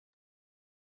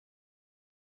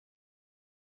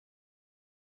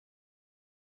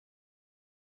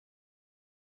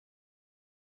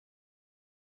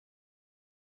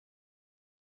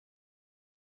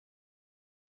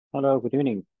Hello, good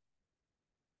evening.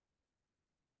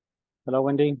 Hello,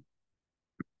 Wendy.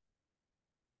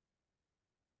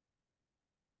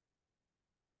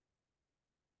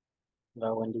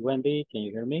 Hello, Wendy. Wendy, can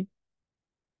you hear me?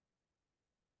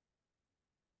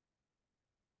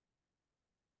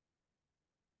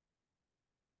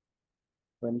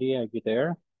 Wendy, are you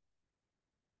there?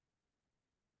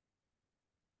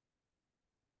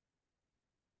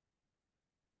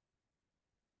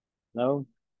 No?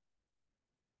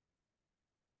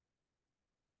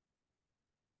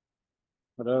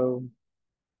 Hello?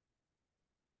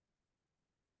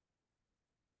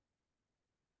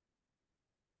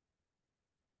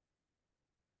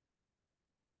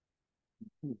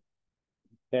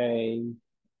 Okay.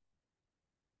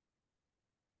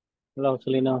 Hello,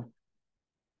 Selena.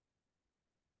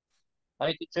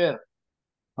 Hi, teacher.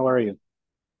 How are you?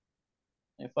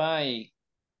 If I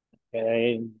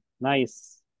Okay,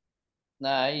 nice.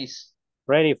 nice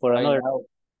Ready for right another now,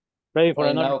 ready for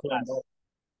right another now come class. back,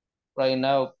 right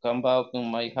now come back in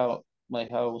my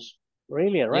house.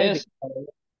 Really, already? Yes,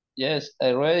 yes,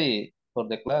 I ready for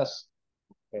the class.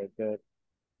 Okay, good.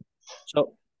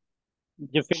 So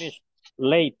you finished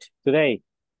late today,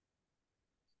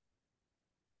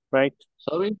 right?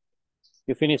 Sorry.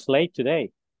 You finished late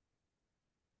today.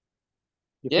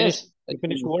 You finished Yes, I you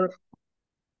finished finished. work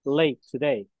late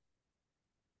today.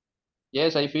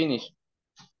 Yes, I finished.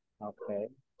 Okay,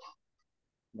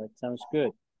 that sounds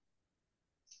good.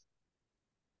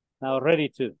 Now ready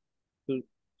to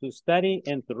to study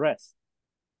and to rest.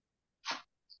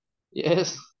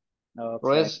 Yes, Okay.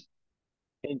 rest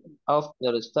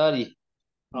after study.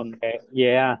 Mm, Okay.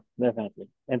 Yeah, definitely.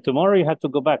 And tomorrow you have to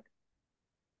go back.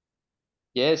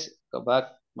 yes, go back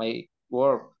my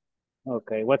work.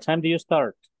 Okay. What time do you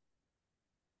start?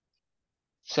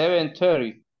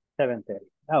 7:30. 7:30.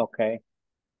 Okay.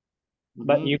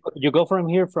 But Mm-hmm. you go from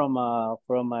here from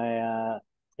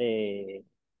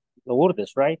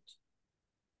Lourdes, right?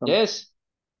 From Yes,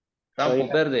 so Campo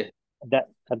yeah, Verde.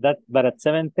 that but at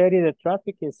 7:30 the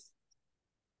traffic is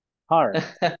hard.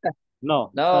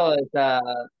 No, it's not No, it's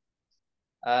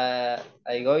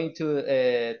I going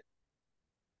to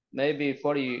maybe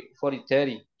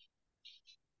 40:30.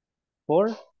 4.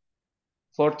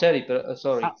 4:30,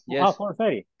 sorry. Yes.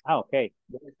 4:30. Okay.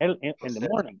 In the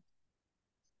morning.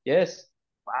 Yes.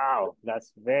 Wow,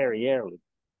 that's very early.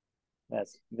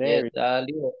 That's Yes. very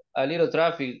A little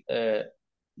traffic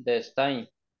this time.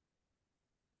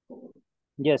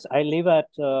 yes. I live at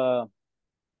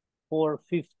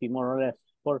 4:50 more or less.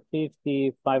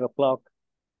 4:50, 5 o'clock,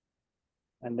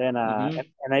 and then Mm-hmm.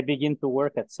 and I begin to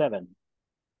work at 7.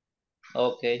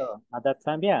 Okay. So at that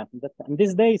time, yeah, and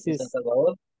these days In is Santa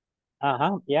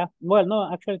Salvador? yeah. Well,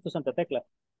 no, actually to Santa Tecla,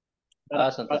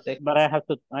 but Santa but Tecla.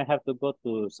 I have to go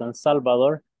to San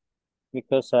Salvador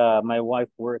because my wife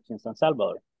works in San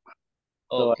Salvador.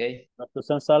 So I Okay. go to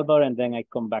San Salvador and then I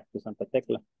come back to Santa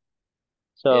Tecla.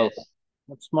 So Yes.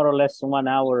 it's more or less 1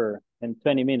 hour and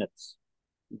 20 minutes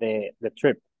the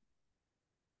trip.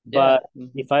 Yeah. But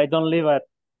if I don't leave at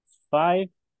 5,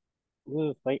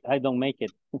 oof, I don't make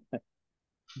it.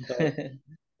 So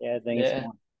yeah, then it's Yeah.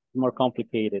 more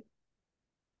complicated.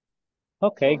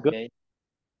 Okay, good. Okay.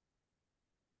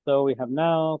 So we have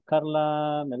now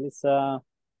Carla, Melissa,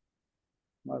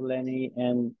 Marlene,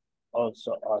 and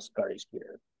also Oscar is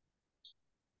here.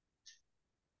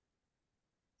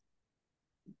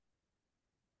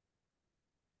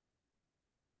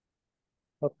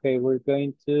 Okay, we're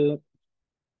going to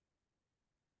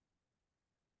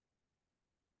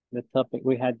the topic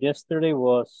we had yesterday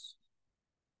was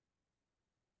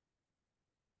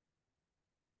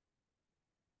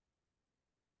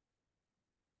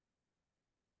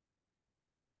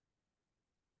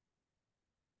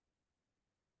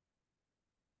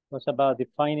about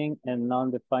defining and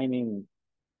non-defining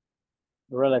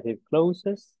relative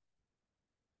clauses.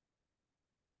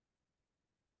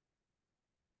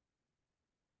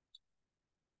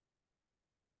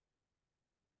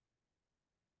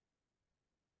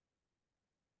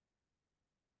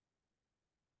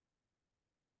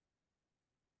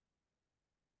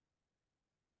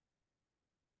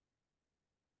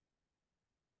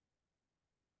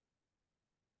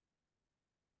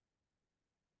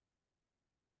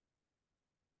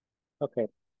 Okay,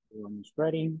 everyone is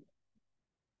ready.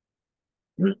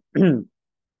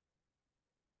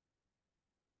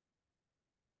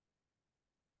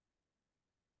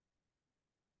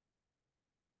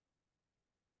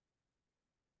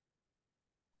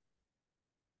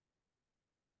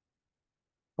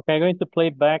 Okay, I'm going to play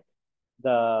back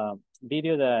the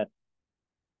video that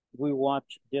we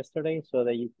watched yesterday so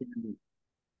that you can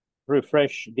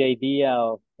refresh the idea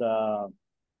of the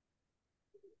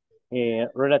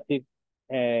relative,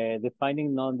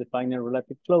 defining non-defining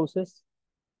relative clauses.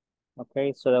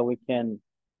 Okay, so that we can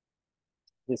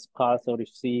discuss or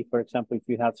see, for example, if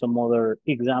you have some other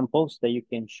examples that you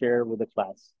can share with the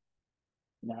class.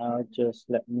 Now, just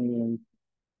let me.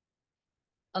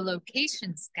 A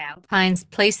location scout finds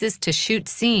places to shoot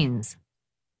scenes.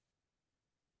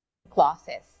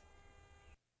 Clauses.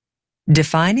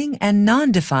 Defining and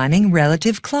non-defining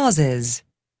relative clauses.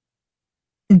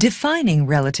 Defining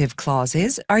relative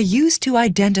clauses are used to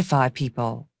identify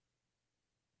people.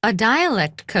 A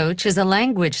dialect coach is a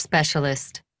language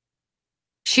specialist.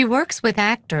 She works with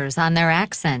actors on their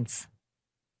accents.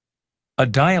 A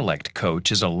dialect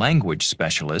coach is a language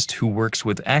specialist who works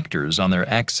with actors on their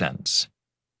accents.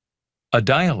 A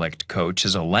dialect coach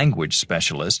is a language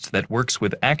specialist that works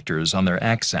with actors on their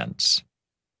accents.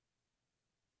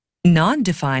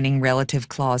 Non-defining relative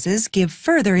clauses give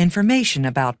further information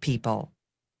about people.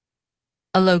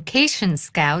 A location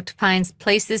scout finds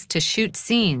places to shoot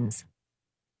scenes.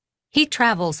 He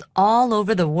travels all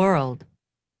over the world.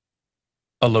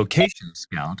 A location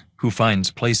scout who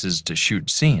finds places to shoot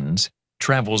scenes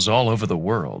travels all over the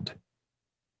world.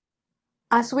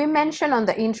 As we mentioned on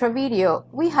the intro video,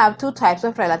 we have two types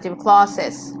of relative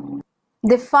clauses: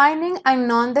 defining and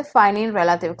non-defining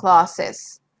relative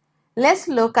clauses. Let's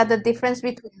look at the difference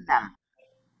between them.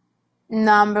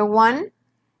 Number one,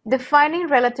 defining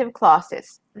relative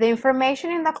clauses. The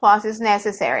information in the clause is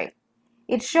necessary.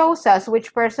 It shows us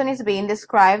which person is being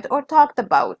described or talked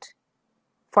about.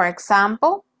 For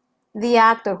example, the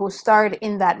actor who starred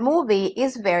in that movie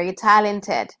is very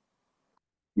talented.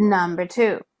 Number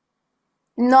two,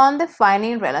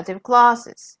 non-defining relative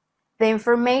clauses. The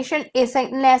information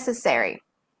isn't necessary.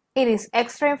 It is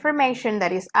extra information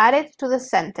that is added to the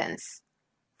sentence.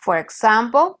 For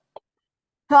example,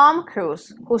 Tom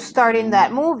Cruise, who starred in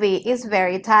that movie, is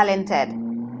very talented.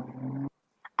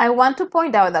 I want to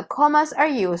point out that commas are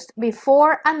used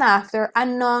before and after a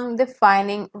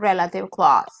non-defining relative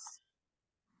clause.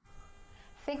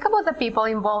 Think about the people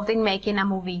involved in making a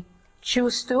movie.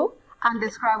 Choose two and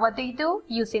describe what they do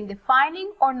using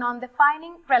defining or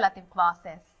non-defining relative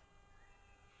clauses.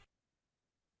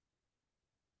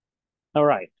 All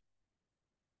right.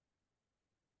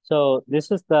 So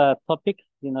this is the topic,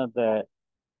 that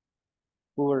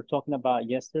we were talking about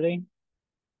yesterday.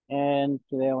 And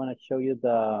today I want to show you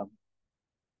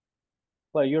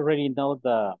well, you already know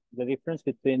the difference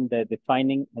between the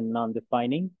defining and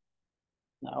non-defining.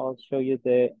 Now I'll show you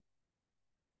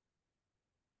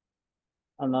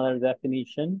another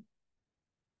definition,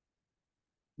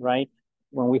 right?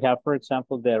 When we have, for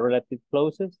example, the relative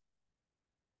clauses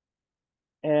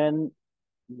and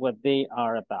what they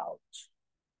are about.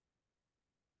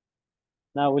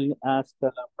 Now we'll ask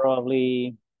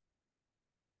probably,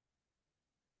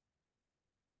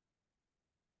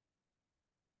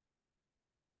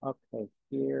 okay,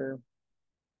 here,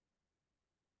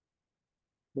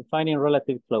 defining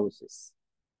relative clauses.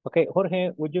 Okay,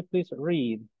 Jorge, would you please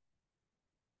read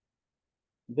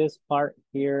this part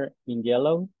here in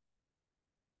yellow?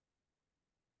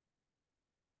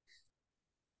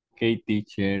 Okay,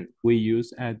 teacher, we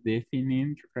use a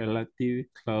defining relative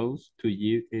clause to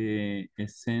give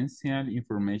essential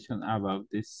information about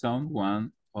the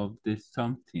someone of the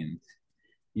something,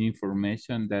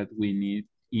 information that we need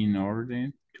in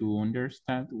order to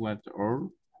understand what or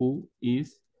who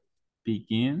is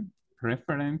begin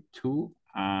referring to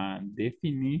a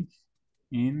definite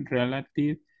in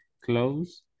relative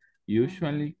clause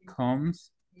usually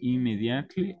comes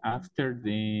immediately after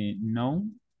the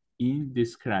noun in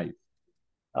describe.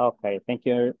 Okay, thank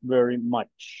you very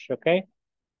much. Okay,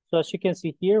 so as you can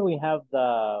see here, we have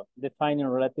the defining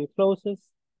relative clauses.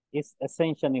 It's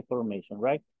essential information,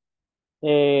 right?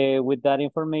 With that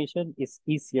information, it's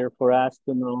easier for us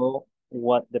to know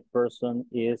what the person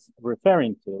is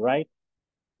referring to, right?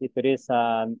 If it is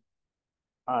a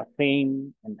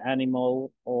thing, an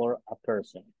animal, or a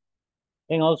person.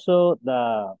 And also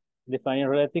the defining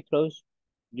relative clause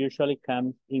usually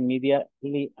comes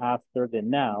immediately after the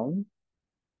noun.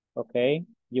 Okay,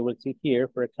 you will see here,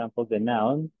 for example, the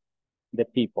noun, the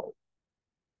people.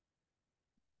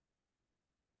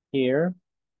 Here,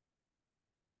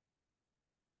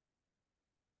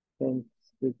 let's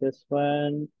do this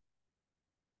one.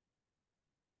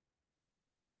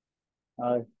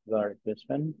 Got this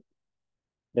one.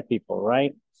 The people,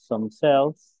 right? Some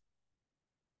cells.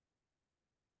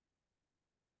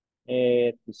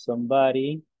 To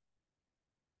somebody.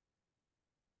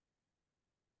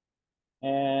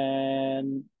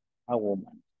 And a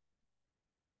woman.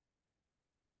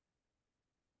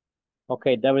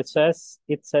 Okay, it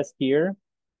says here,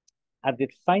 A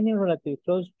defining relative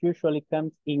clause usually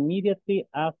comes immediately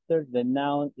after the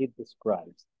noun it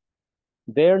describes.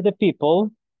 They're the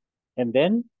people, and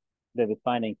then the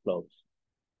defining clause,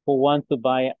 who want to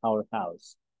buy our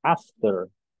house after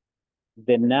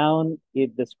the noun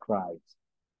it describes.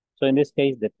 So in this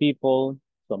case, the people,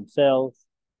 themselves,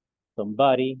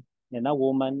 somebody, and a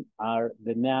woman are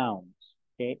the nouns,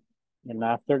 okay? And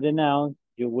after the noun,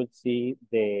 you will see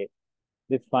the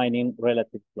defining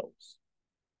relative clause.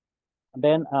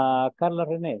 Then, Carla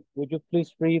Rene, would you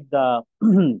please read the,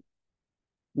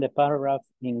 the paragraph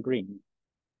in green?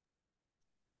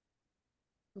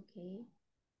 Okay.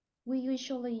 We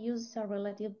usually use a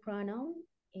relative pronoun,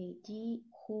 he,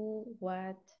 who,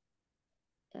 what,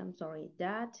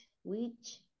 that,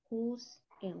 which, whose,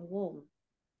 and whom,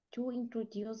 to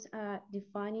introduce a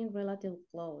defining relative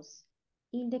clause.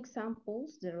 In the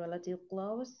examples, the relative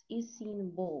clause is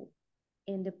in bold,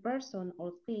 and the person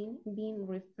or thing being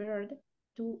referred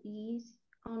to is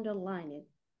underlined.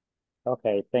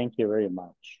 Okay, thank you very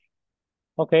much.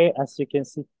 Okay, as you can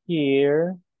see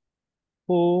here,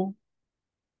 who,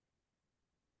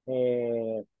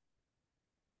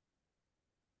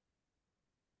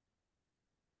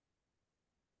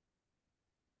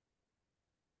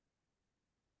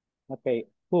 okay,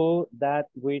 who, that,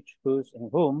 which, whose, and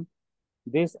whom,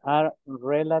 these are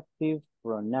relative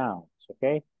pronouns,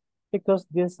 okay? Because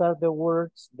these are the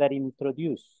words that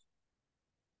introduce,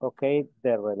 okay,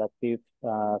 the relative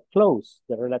clause,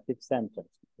 the relative sentence,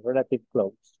 relative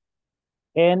clause.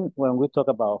 And when we talk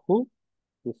about who,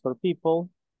 is for people,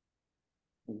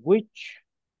 which,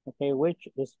 okay, which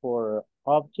is for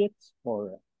objects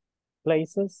or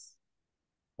places,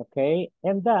 okay,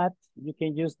 and that, you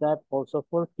can use that also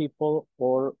for people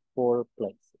or for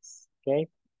places, okay?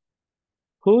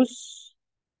 Whose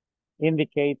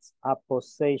indicates a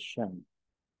possession,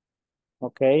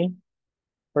 okay?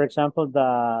 For example,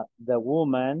 the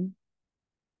woman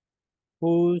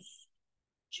whose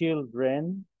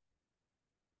children,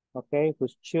 okay,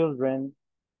 whose children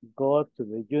go to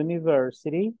the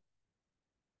university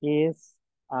is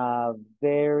a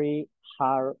very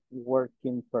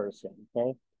hard-working person,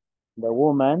 okay? The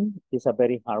woman is a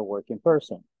very hard-working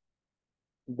person.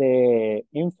 The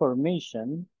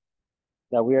information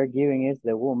that we are giving is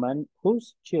the woman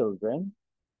whose children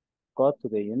go to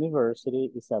the university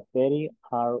is a very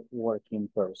hard-working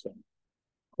person.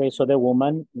 Okay, so the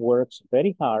woman works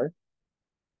very hard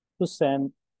to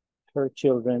send her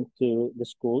children to the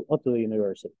school or to the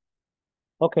university.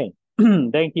 Okay,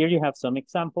 then here you have some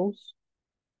examples.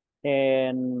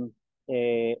 And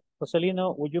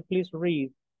Joselino, would you please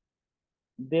read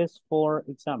these 4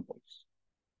 examples?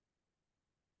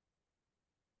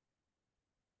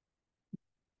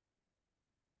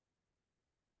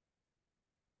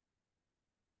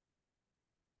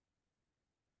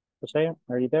 Jose,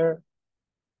 are you there?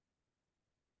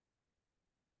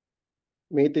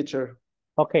 Me, teacher.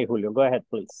 Okay, Julio, go ahead,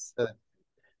 please.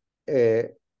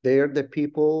 They are the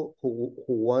people who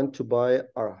want to buy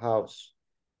our house.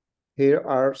 Here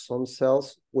are some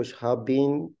cells which have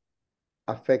been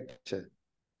affected.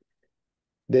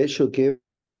 They should give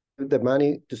the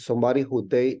money to somebody who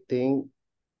they think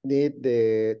need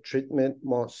the treatment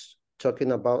most.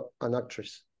 Talking about an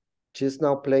actress. She's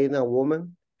now playing a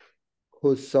woman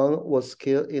whose son was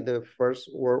killed in the First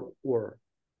World War.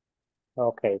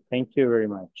 Okay, thank you very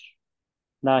much.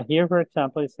 Now here, for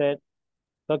example, it said,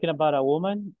 talking about a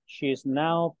woman, she is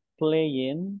now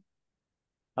playing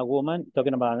a woman,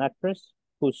 talking about an actress,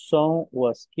 whose son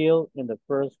was killed in the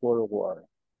First World War.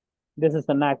 This is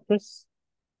an actress,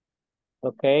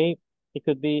 okay? It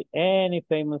could be any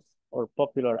famous or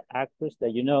popular actress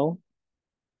that you know.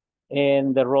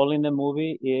 And the role in the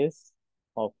movie is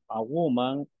of a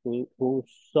woman whose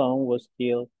son was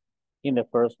killed in the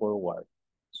First World War.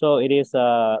 So it is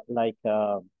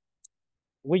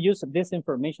we use this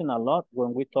information a lot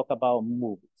when we talk about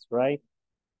movies, right?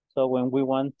 So when we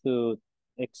want to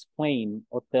explain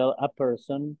or tell a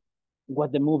person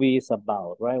what the movie is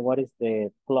about, right? What is the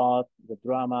plot, the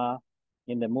drama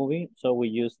in the movie? So we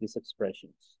use these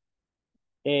expressions.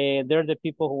 They're the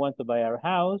people who want to buy our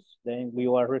house. Then we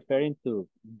are referring to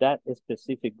that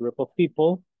specific group of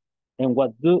people and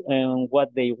what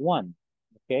they want,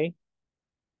 okay?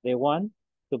 They want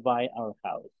to buy our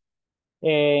house.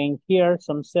 And here are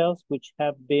some cells which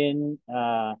have been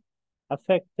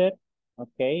affected,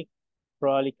 okay?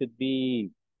 Probably could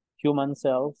be human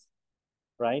cells,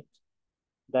 right?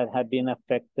 That have been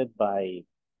affected by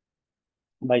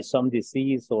some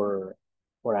disease or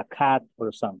a cat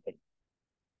or something.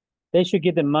 They should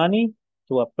give the money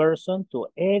to a person, to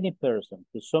any person,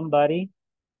 to somebody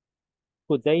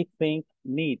who they think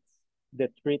needs the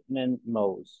treatment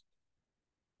most?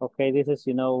 Okay, this is,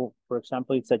 for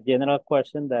example, it's a general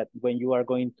question that when you are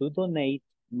going to donate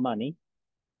money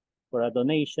for a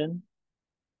donation,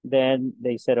 then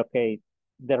they said, okay,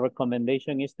 the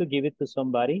recommendation is to give it to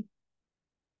somebody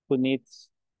who needs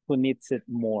it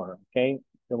more, okay?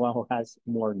 The one who has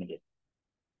more need.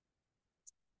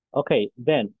 Okay,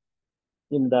 then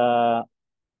in the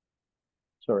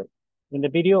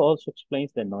video also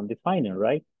explains the non-defining,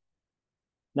 right?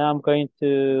 Now I'm going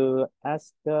to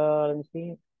ask, let me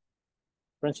see,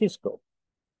 Francisco.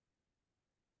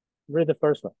 Read the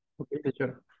first one. Okay,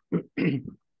 teacher.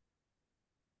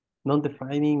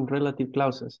 Non-defining relative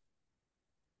clauses.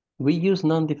 We use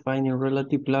non-defining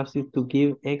relative clauses to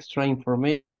give extra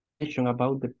information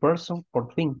about the person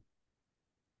or thing.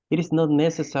 It is not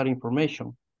necessary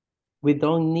information. We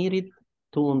don't need it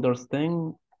to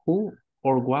understand who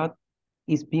or what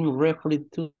is being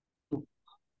referred to.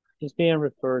 Is being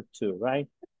referred to, right?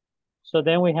 So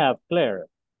then we have Claire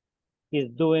is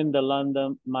doing the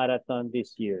London Marathon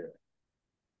this year.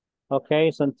 Okay,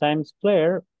 sometimes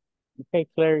Claire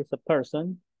is a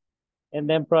person, and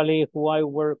then probably who I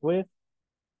work with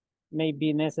may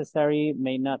be necessary,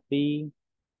 may not be,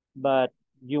 but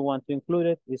you want to include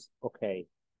it, is okay.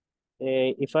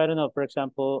 If I don't know, for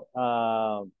example,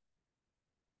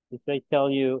 if I tell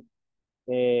you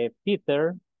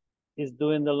Peter is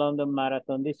doing the London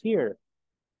Marathon this year,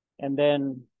 and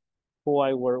then who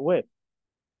I work with.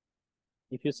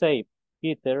 If you say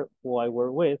Peter, who I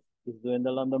work with, is doing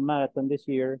the London Marathon this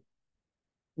year,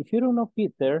 if you don't know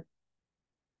Peter,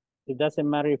 it doesn't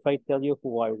matter if I tell you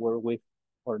who I work with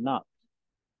or not.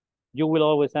 You will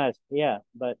always ask, yeah,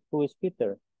 but who is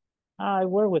Peter? I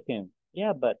work with him.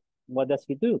 Yeah, but what does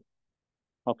he do?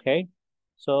 Okay,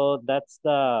 so that's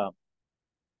the,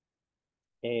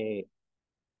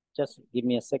 just give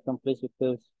me a second, please,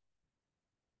 because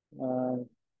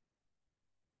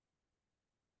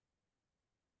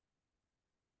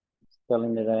it's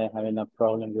telling me that I'm having a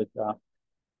problem with the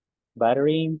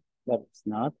battery, but it's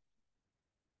not.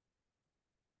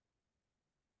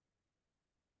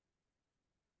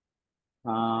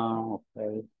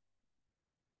 Okay.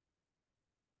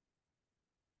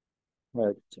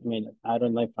 Well, I mean, I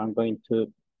don't know if I'm going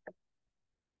to.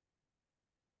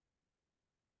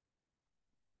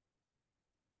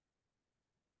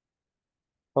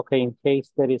 Okay, in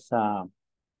case there is an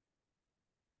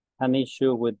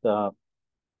issue with the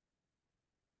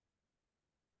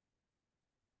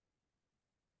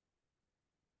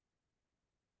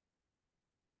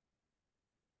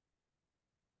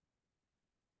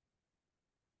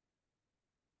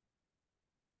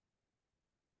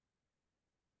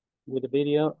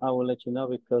video, I will let you know,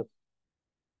 because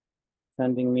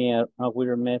sending me a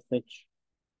weird message,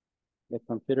 the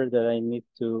computer, that I need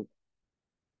to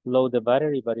load the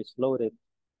battery, but it's loaded.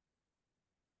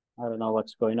 I don't know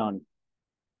what's going on.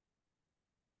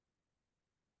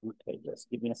 Okay, just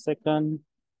give me a second.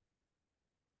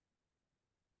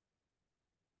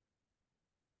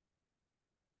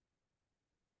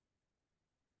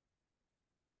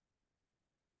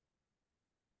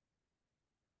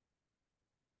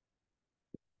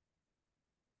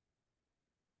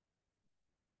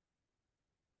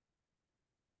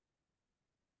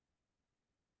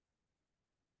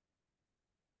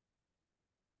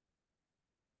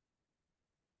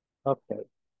 Okay.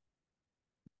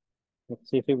 Let's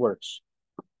see if it works.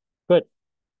 Good.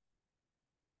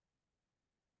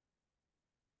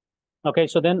 Okay,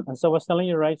 so then, as I was telling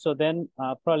you, right? So then,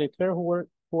 probably Claire, who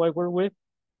I work with,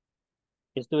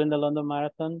 is doing the London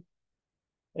Marathon.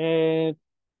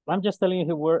 I'm just telling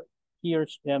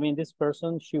you this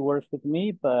person, she works with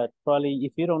me, but probably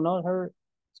if you don't know her,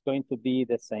 it's going to be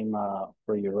the same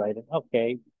for you, right?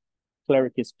 Okay,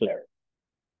 clarity is clear.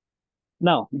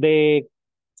 Now, the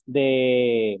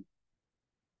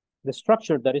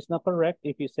structure that is not correct,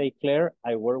 if you say Claire,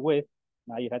 I work with,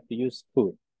 now you have to use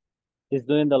who. Is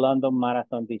doing the London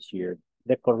Marathon this year.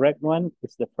 The correct one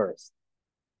is the first.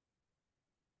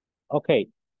 Okay,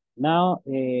 now,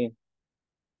 let's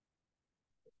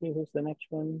see who's the next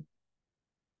one.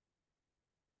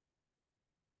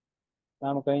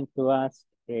 I'm going to ask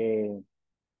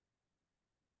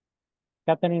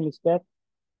Catherine Lisbeth.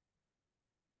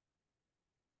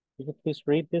 Could you please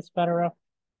read this paragraph?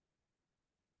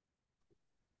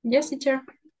 Yes, teacher.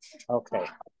 Okay.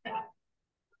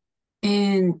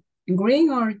 And green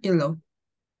or yellow?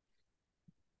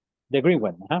 The green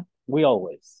one, huh? We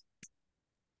always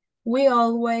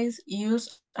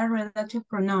use a relative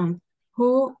pronoun,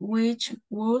 who, which,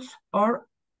 whose, or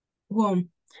whom,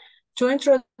 to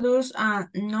introduce a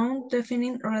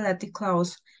non-defining relative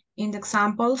clause. In the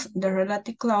examples, the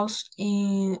relative clause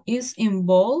is in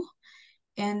bold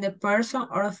and the person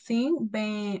or thing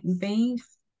being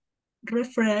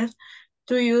referred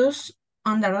to use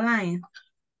underline.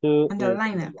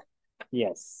 Underline it.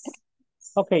 Yes.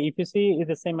 Okay, if you see, it's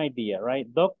the same idea,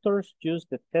 right? Doctors use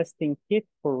the testing kit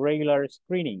for regular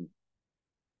screening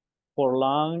for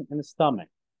lung and stomach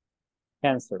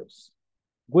cancers,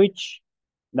 which,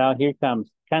 now here comes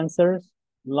cancers,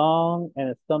 lung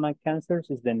and stomach cancers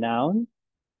is the noun.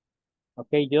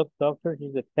 Okay, doctors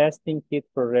use the testing kit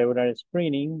for regular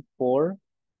screening for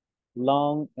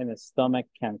lung and stomach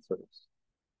cancers,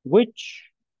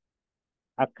 which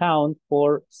account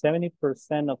for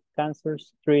 70% of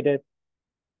cancers treated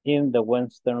in the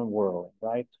Western world,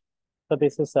 right? So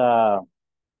this is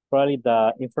probably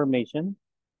the information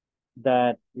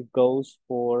that it goes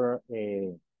for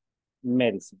a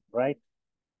medicine, right?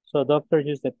 So doctors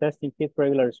use the testing kit for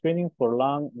regular screening for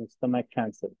lung and stomach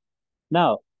cancer.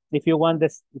 Now, if you want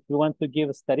to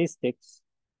give statistics,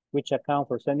 which account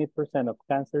for 70% of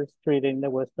cancers treated in the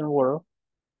Western world,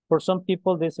 for some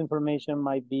people, this information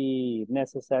might be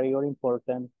necessary or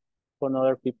important. For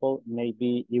other people,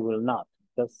 maybe it will not,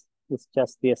 because it's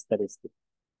just the statistic.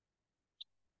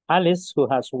 Alice, who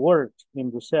has worked in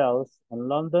Brussels and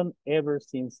London ever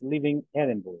since leaving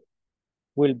Edinburgh,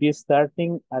 will be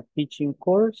starting a teaching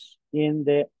course in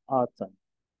the autumn.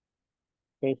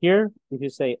 Okay, here, if you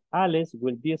say Alice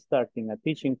will be starting a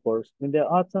teaching course in the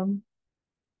autumn,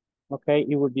 okay,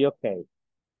 it would be okay.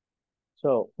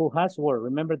 So, who has worked,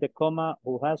 remember the comma,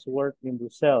 who has worked in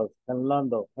Brussels and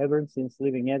London ever since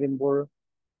leaving Edinburgh,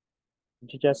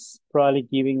 you're just probably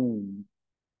giving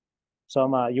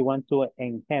some, you want to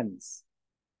enhance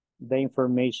the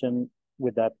information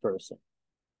with that person.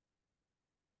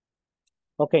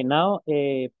 Okay, now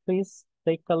please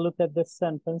take a look at the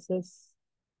sentences,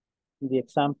 the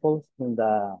examples in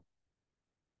the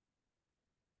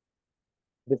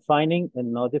defining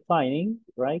and not defining,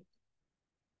 right?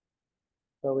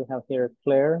 So we have here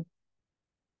Claire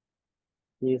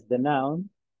is the noun.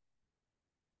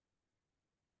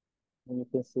 And you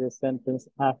can see the sentence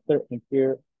after and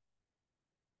here.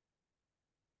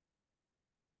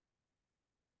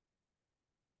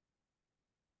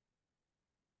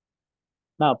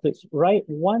 Now, please write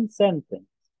one sentence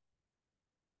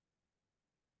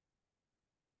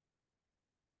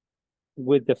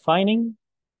with defining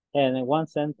and one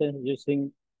sentence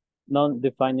using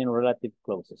non-defining relative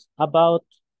clauses about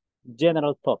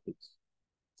general topics,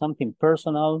 something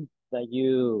personal that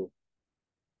you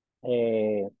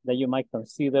might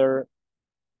consider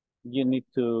you need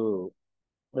to,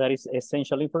 that is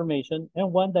essential information,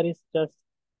 and one that is just,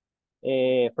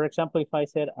 for example, if I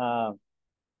said,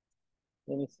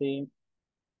 let me see.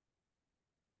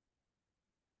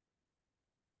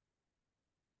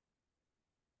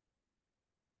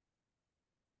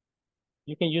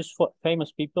 You can use for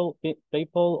famous people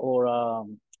or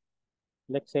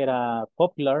let's say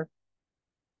popular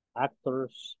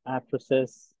actors,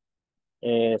 actresses,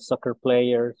 soccer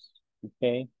players,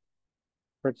 okay?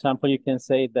 For example, you can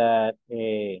say that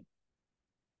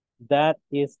that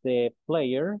is the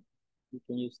player. You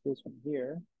can use this one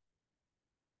here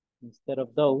instead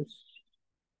of those.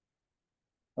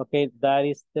 Okay, that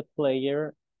is the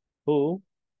player who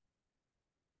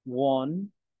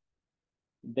won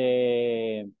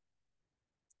the,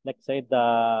 let's say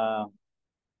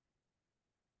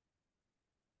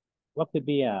what could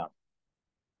be a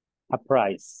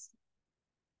prize,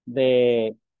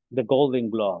 the Golden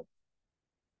Glove.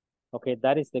 Okay,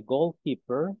 that is the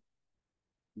goalkeeper.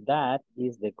 That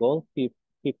is the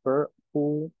goalkeeper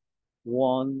who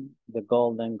won the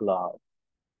Golden Glove.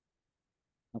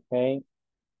 Okay,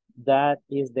 that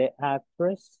is the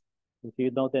actress. If you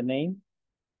know the name,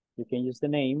 you can use the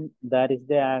name. That is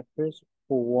the actress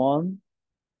who won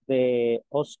the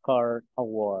Oscar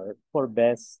Award for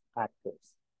Best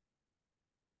Actress.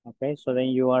 Okay, so then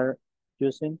you are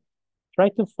using, try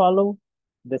to follow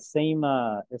the same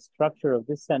structure of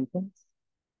this sentence,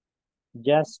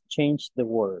 just change the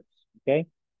words, okay?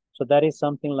 So that is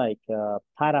something like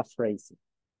paraphrasing.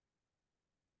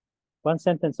 One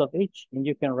sentence of each, and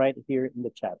you can write here in the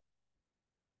chat.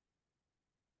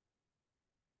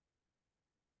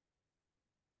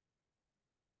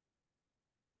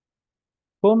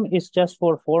 Whom is just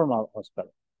for formal, Oscar.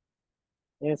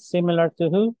 It's similar to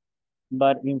who,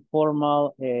 but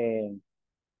informal,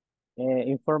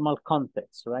 informal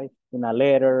context, right? In a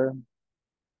letter,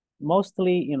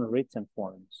 mostly in written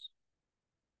forms.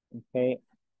 Okay.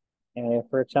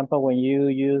 For example, when you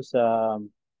use to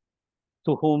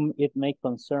whom it may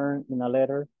concern in a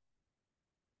letter,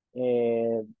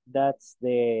 that's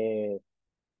the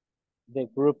the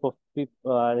group of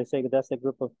people, let's say that's the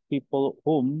group of people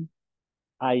whom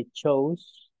I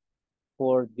chose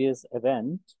for this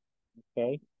event,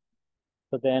 okay?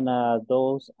 So then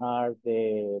those are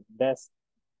the best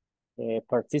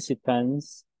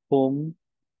participants whom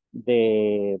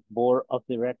the board of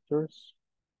directors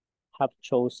have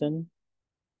chosen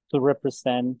to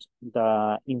represent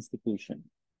the institution.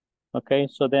 Okay,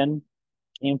 so then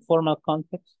informal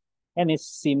context, and it's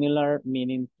similar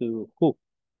meaning to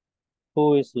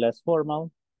who is less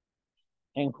formal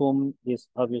and whom is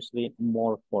obviously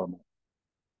more formal.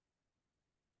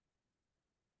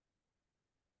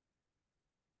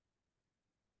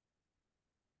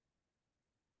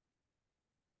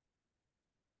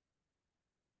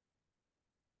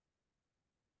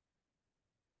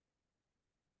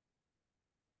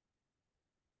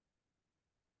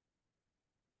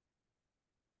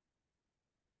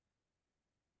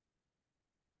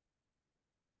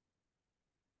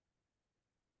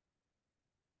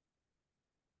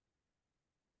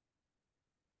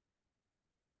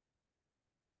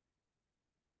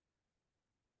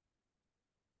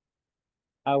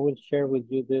 I will share with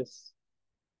you this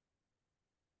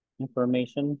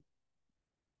information.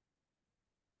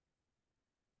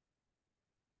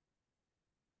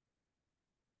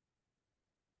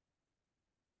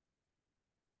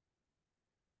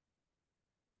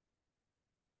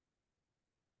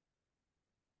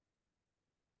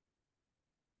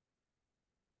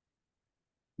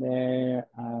 There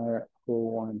are who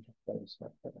want to place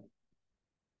it.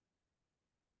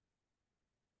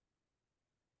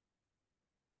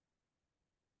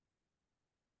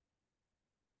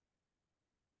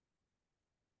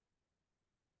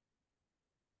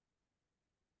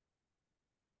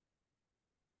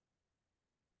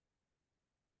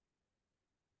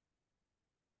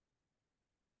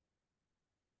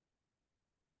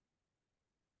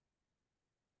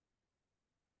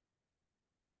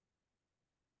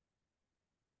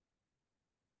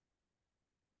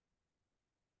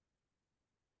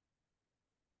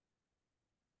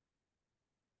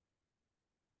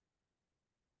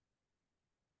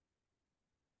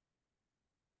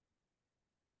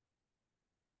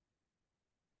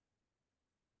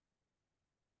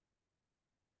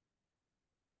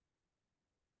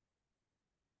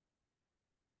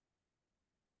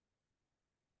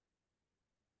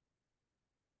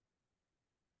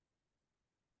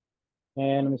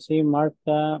 And we see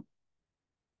Martha,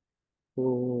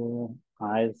 who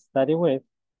I study with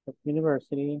at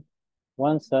university,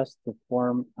 wants us to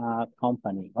form a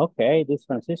company. Okay, this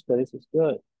Francisco, this is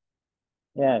good.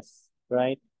 Yes,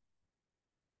 right.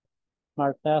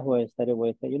 Martha, who I study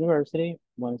with at university,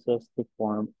 wants us to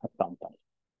form a company.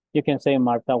 You can say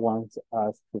Martha wants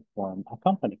us to form a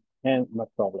company, and no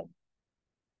problem.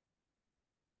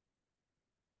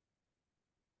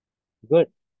 Good.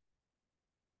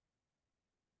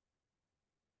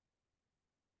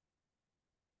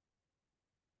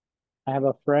 I have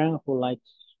a friend who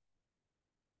likes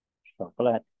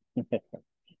chocolate.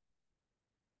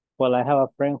 Well, I have a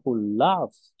friend who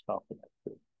loves chocolate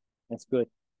too. That's good.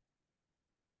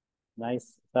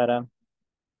 Nice, Sarah.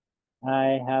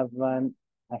 I have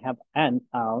an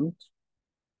aunt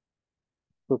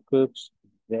who cooks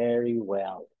very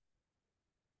well.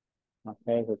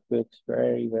 Okay, who cooks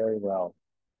very, very well.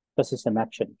 This is an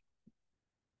action.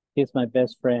 He's my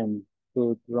best friend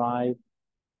who drives.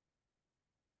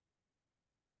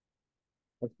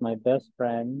 It's my best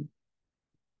friend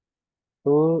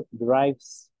who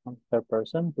drives the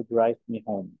person who drives me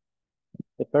home.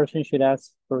 The person should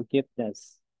ask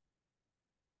forgiveness.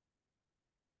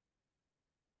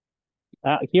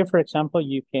 Here, for example,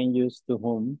 you can use to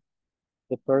whom.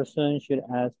 The person should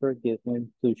ask forgiveness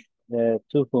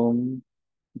to whom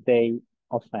they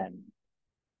offend.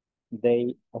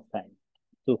 They offend.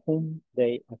 To whom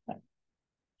they offend.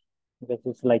 Because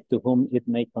it's like to whom it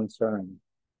may concern.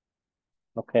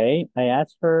 Okay, I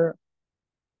asked her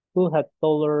who had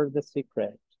told her the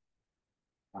secret.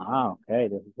 Okay,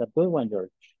 this is a good one, George.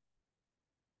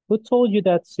 Who told you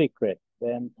that secret?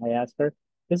 Then I asked her,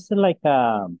 this is like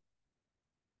a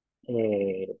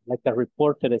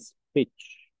reported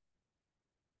speech.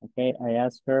 Okay, I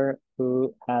asked her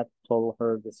who had told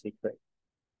her the secret.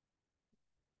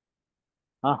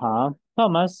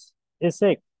 Thomas is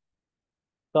sick.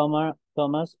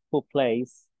 Thomas who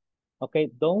plays. Okay,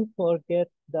 don't forget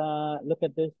look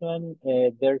at this one,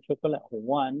 their chocolate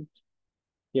want.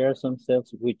 Here are some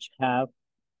cells which have,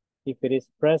 if it is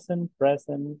present,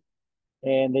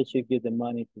 and they should give the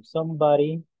money to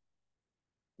somebody.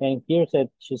 And here said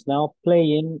she's now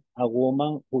playing a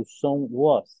woman whose son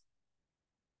was.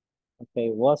 Okay,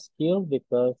 was killed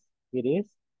because it is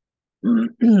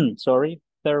Sorry,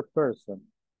 third person.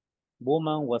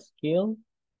 Woman was killed,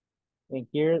 and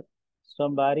here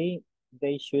somebody,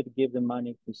 they should give the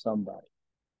money to somebody.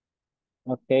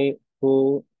 Okay,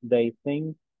 who they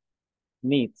think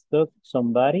needs. Look,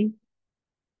 somebody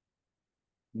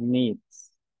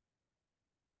needs.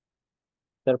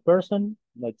 Third person,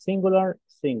 like singular,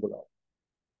 singular.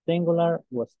 Singular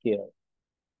was killed.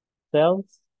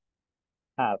 Cells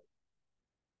have.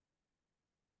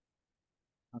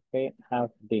 Okay, have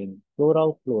been.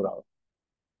 Plural, plural.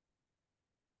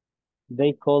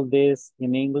 They call this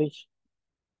in English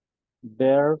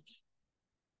verb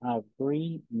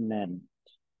agreement.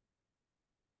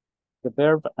 The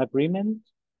verb agreement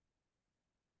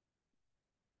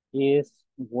is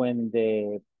when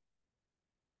the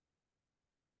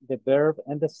verb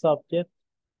and the subject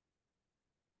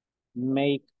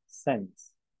make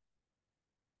sense.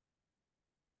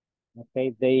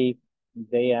 Okay, they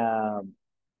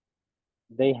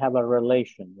have a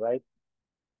relation, right?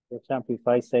 For example, if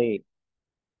I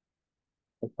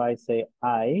say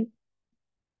I,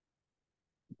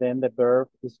 then the verb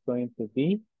is going to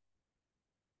be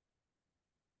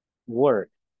work.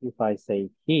 If I say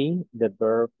he, the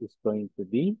verb is going to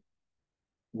be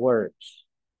works.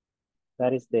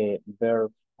 That is the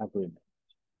verb agreement.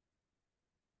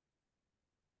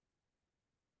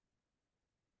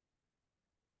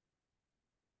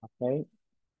 Okay.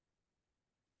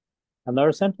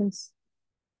 Another sentence.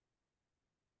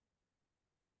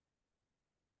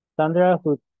 Sandra,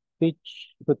 who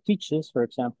teaches, for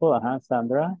example,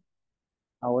 Sandra.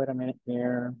 Oh, wait a minute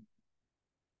here.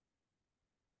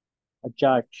 A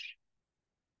judge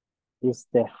is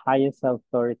the highest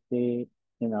authority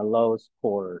in a law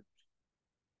court.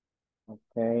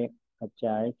 Okay, a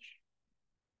judge.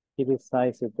 He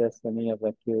decides the destiny of the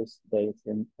accused based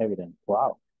in evidence.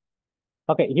 Wow.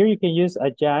 Okay, here you can use a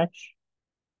judge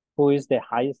who is the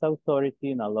highest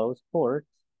authority in a law court,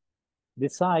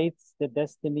 decides the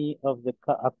destiny of the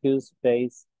accused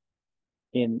based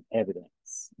in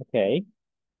evidence. Okay.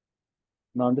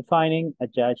 Non-defining, a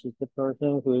judge is the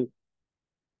person who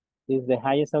is the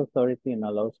highest authority in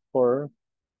a law court,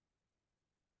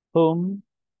 whom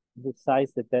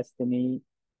decides the destiny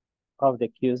of the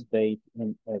accused based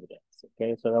in evidence.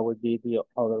 Okay, so that would be the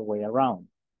other way around.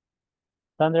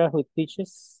 Sandra, who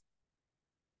teaches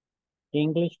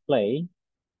English play.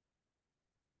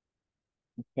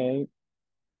 Okay.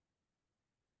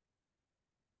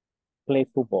 Play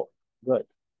football. Good.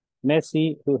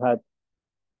 Messi, who has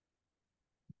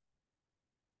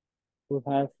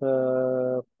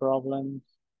problems.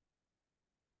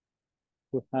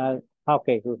 Who had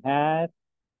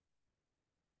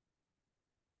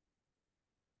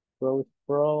growth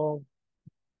pro.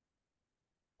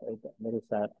 What is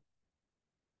that?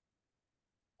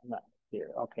 Not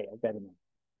here. Okay, I got it now.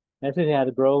 Messi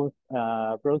had growth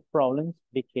problems,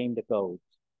 became the GOAT.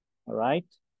 All right.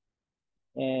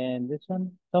 And this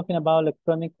one, talking about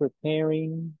electronic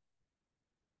repairing,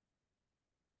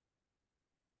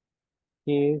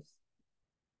 is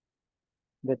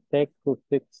the tech who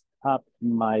fixed up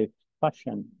my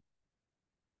fashion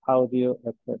audio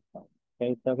equipment.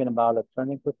 Okay, talking about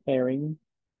electronic repairing,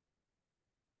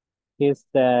 is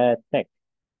the tech.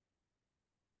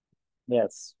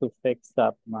 Yes, who fixed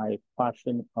up my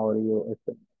fashion audio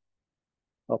equipment.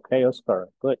 Okay, Oscar,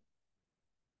 good.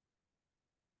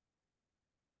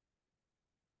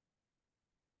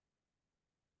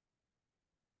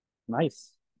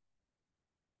 Nice.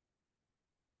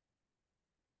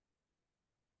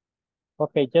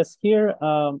 Okay, just here,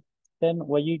 then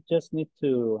what you just need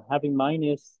to have in mind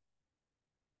is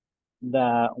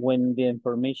that when the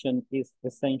information is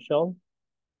essential,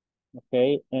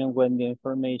 okay, and when the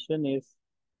information is,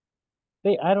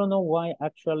 I don't know why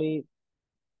actually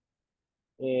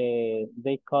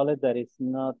they call it that it's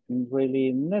not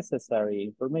really necessary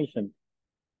information,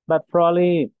 but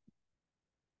probably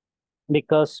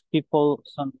because people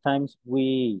sometimes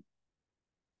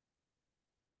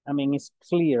it's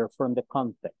clear from the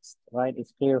context, right?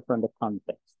 It's clear from the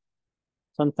context.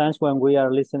 Sometimes when we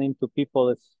are listening to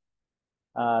people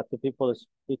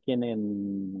speaking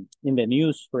in the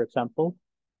news, for example,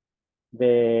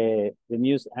 the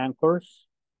news anchors,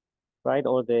 right,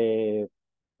 or the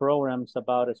programs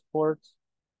about sports,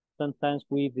 sometimes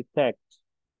we detect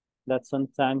that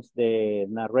sometimes the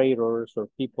narrators or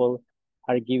people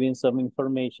are giving some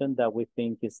information that we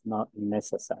think is not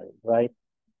necessary, right?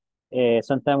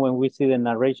 Sometimes when we see the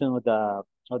narration of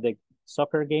the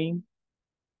soccer game,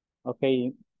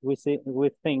 okay, we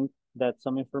think that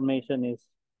some information is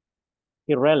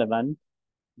irrelevant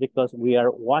because we are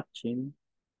watching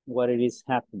what it is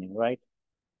happening, right?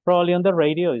 Probably on the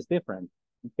radio is different.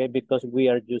 Okay, because we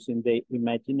are using the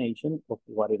imagination of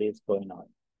what it is going on.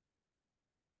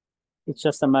 It's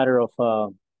just a matter of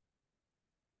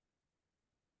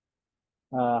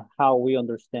how we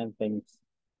understand things.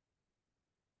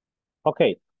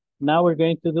 Okay, now we're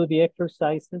going to do the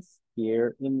exercises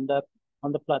here in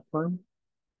on the platform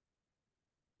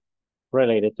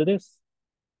related to this.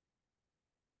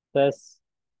 Says,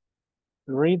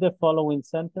 read the following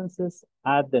sentences,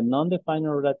 add the non-defined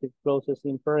relative clauses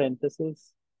in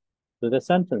parentheses to the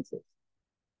sentences.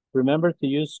 Remember to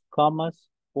use commas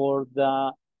for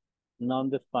the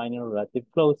non-defined relative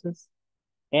clauses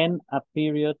and a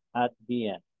period at the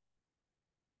end.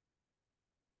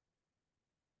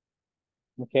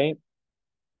 Okay,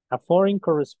 a foreign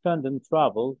correspondent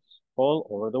travels all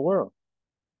over the world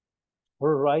who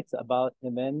writes about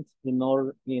events in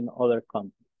other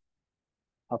countries.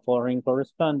 A foreign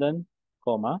correspondent,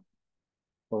 comma,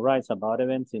 who writes about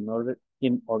events in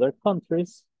other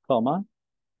countries, comma,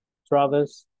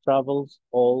 travels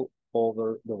all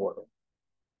over the world.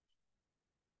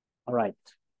 All right.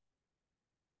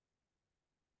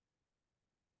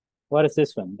 What is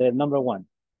this one? The number one.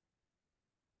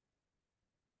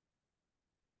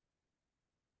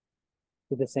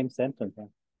 It's the same sentence. Huh?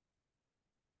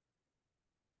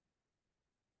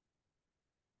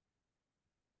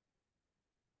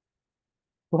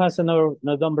 Who has another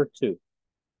number two?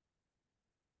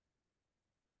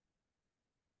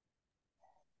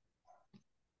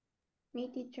 Me,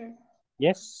 teacher.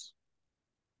 Yes.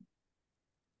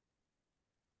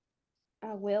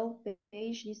 A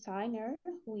well-page designer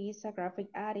who is a graphic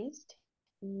artist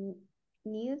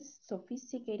needs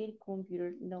sophisticated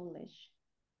computer knowledge.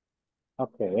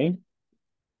 Okay.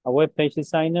 A web page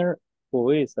designer who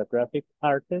is a graphic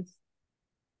artist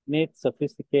needs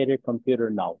sophisticated computer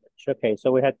knowledge. Okay,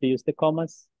 so we had to use the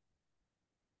commas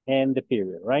and the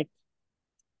period, right?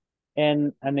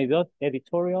 And an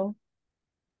editorial.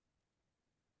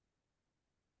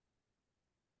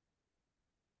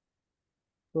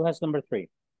 Who has number three?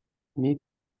 Me,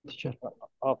 teacher.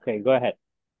 Okay, go ahead,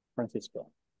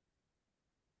 Francisco.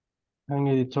 An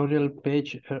editorial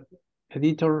page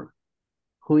editor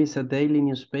who is a daily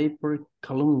newspaper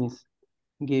columnist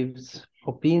gives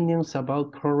opinions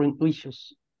about current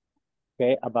issues.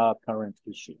 Okay, about current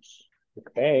issues.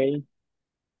 Okay.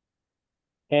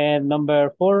 And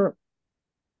number four,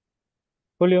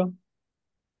 Julio.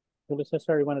 Julio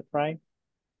Cesar, you want to try?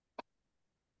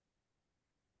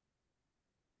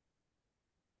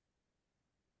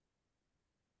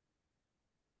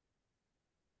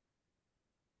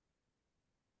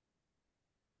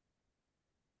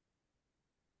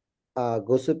 A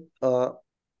gossip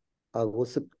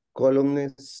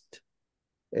columnist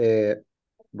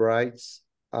writes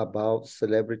about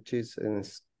celebrities and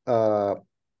a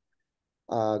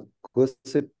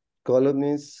gossip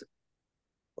columnist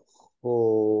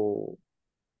who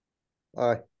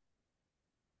a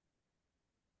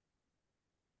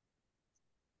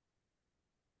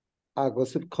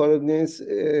gossip columnist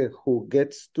who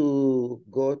gets to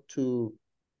go to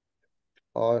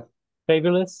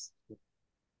Fabulous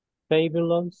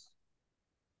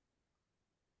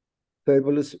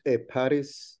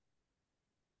parties,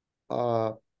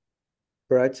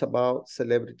 writes about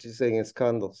celebrities and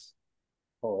scandals.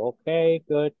 Oh, okay,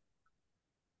 good.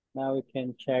 Now we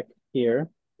can check here.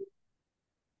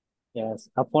 Yes,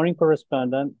 a foreign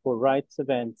correspondent who writes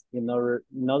events in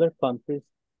other countries,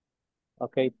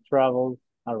 okay, travels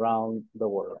around the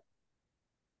world.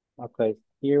 Okay,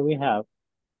 here we have,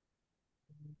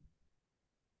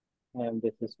 and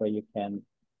this is where you can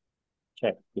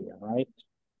check here, right?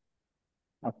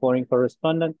 A foreign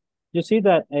correspondent. You see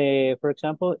that, for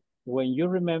example, when you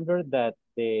remember that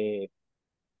the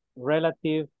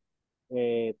relative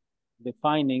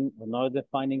defining or not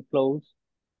defining clause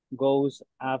goes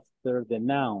after the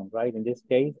noun, right? In this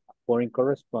case, a foreign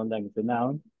correspondent is the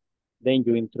noun. Then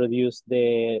you introduce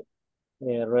the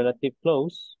relative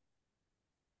clause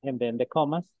and then the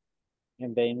commas,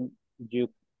 and then you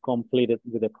complete it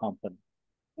with the company.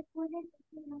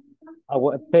 A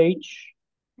web page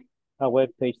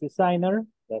designer,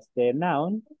 that's the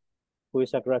noun, who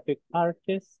is a graphic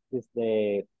artist, is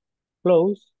the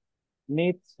clause,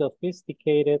 needs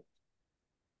sophisticated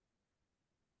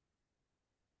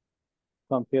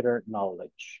computer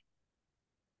knowledge.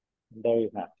 There you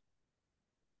have.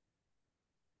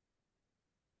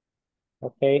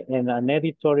 Okay, and an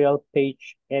editorial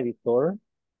page editor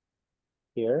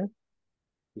here,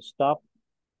 you stop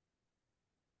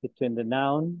between the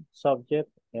noun,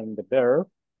 subject, and the verb,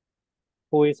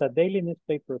 who is a daily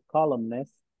newspaper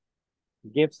columnist,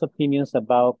 gives opinions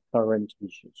about current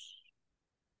issues.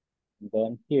 And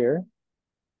then here,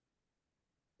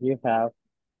 you have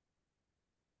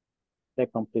the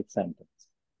complete sentence.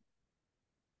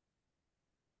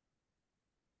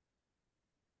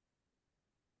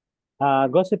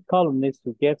 Gossip columnist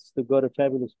who gets to go to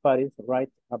fabulous parties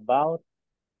writes about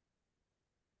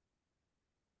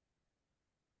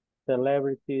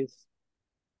celebrities,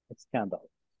 scandals,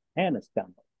 and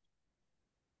scandals.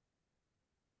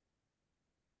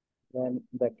 Then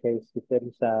in that case, if there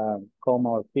is a comma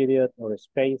or period or a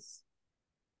space,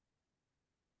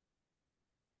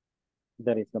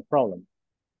 there is no problem.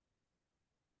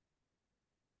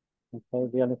 Okay,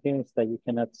 the only thing is that you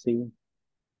cannot see.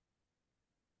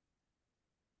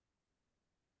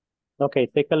 Okay,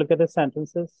 take a look at the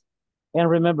sentences. And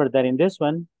remember that in this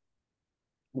one,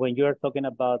 when you are talking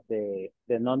about the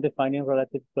non-defining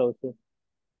relative clauses,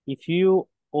 if you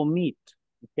omit,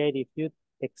 okay, if you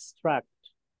extract,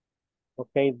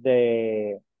 okay,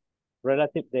 the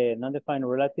non-defined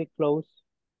relative clause,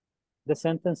 the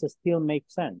sentence still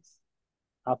makes sense.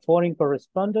 A foreign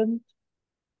correspondent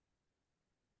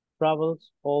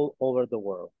travels all over the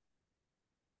world.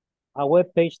 A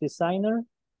web page designer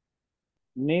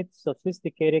needs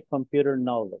sophisticated computer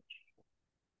knowledge.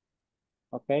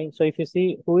 Okay, so if you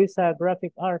see who is a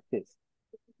graphic artist,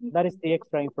 that is the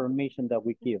extra information that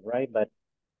we give, right? But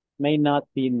may not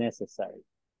be necessary.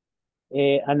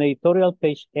 An editorial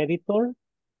page editor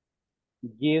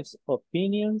gives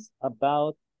opinions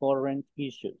about current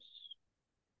issues.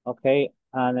 Okay,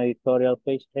 an editorial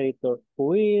page editor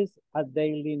who is a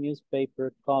daily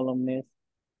newspaper columnist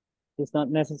is not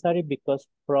necessary because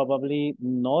probably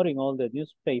not in all the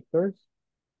newspapers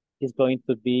is going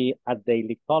to be a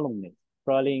daily columnist.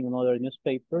 Probably in other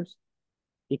newspapers,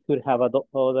 it could have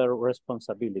other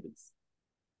responsibilities.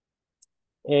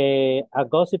 A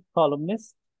gossip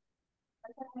columnist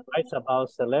writes about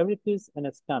celebrities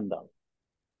and scandal.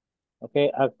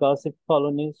 Okay, a gossip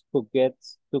columnist who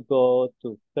gets to go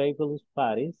to fabulous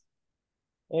parties.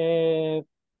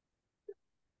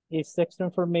 It's extra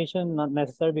information, not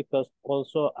necessary, because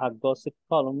also a gossip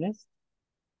columnist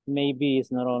maybe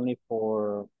is not only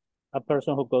for a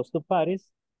person who goes to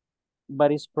parties,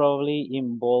 but is probably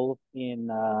involved in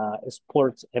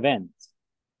sports events.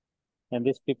 And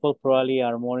these people probably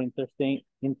are more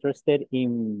interested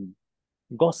in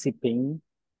gossiping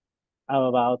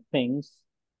about things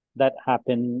that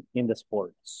happen in the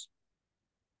sports.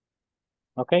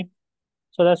 Okay,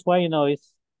 so that's why, you know,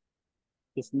 it's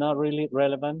not really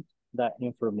relevant, that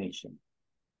information.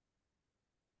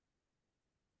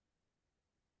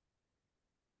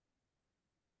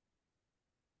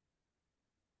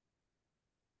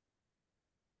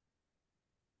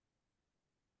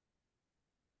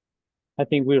 I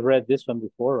think we read this one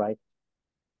before, right?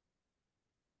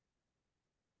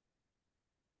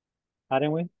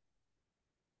 Hadn't we?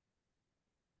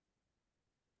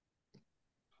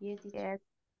 Yes, teacher. Yes.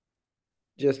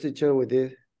 Just teacher, we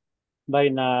did. But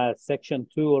in section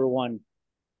 2 or 1?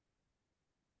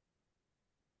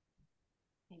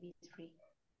 Maybe it's 3.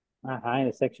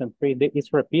 In section 3,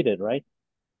 it's repeated, right?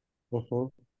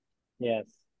 Yes.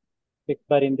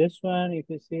 But in this one, if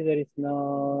you see there is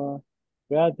no,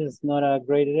 well, this is not a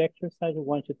graded exercise. We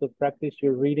want you to practice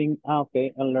your reading,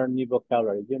 okay, and learn new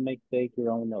vocabulary. You may take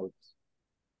your own notes.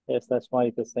 Yes, that's why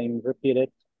it's the same repeated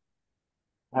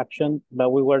action, but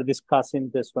we were discussing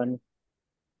this one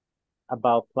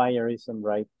about plagiarism,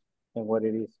 right? And what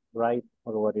it is right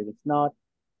or what it is not,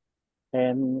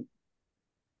 and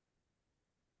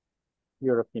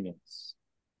your opinions.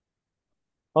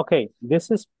 Okay,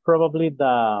 this is probably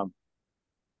the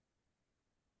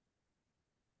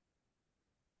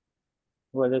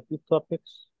relative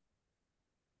topics.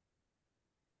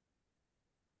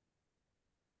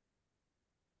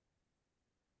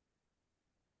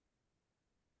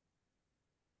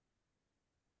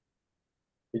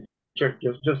 Sure,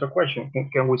 just a question.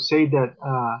 Can we say that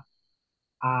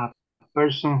a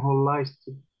person who likes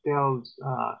to tell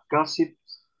gossip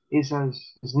is a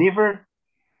sniver?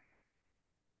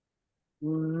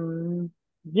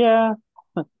 Yeah,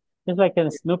 it's like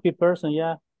a snoopy person,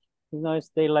 yeah. You know,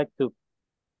 they like to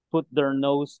put their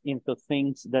nose into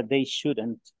things that they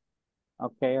shouldn't.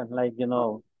 Okay, like, you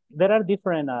know, there are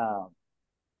different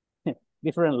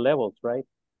different levels, right?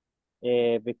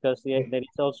 Because there is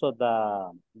also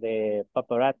the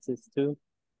paparazzis too,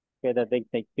 okay, that they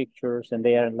take pictures and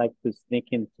they are like to sneak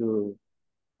into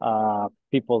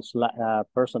people's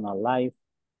personal life.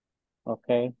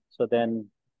 Okay, so then,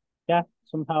 yeah,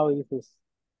 somehow it is.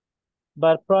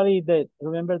 But probably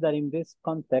remember that in this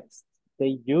context,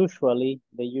 they usually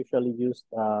use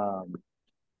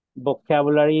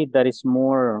vocabulary that is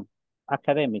more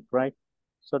academic, right?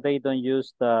 So they don't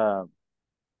use the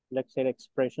let's say,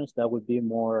 expressions that would be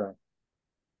more,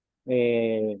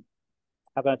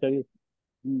 how can I tell you,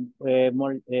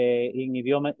 more in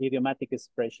idiomatic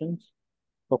expressions,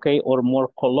 okay, or more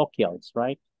colloquials,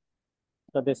 right?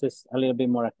 So this is a little bit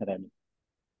more academic.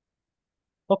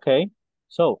 Okay,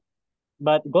 so,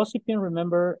 but gossiping,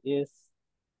 remember, is,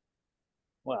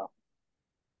 well,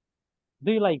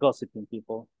 do you like gossiping,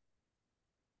 people?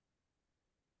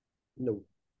 No.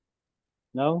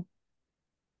 No?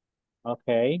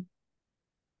 Okay.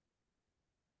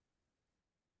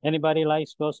 Anybody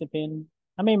likes gossiping?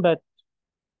 I mean, but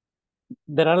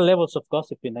there are levels of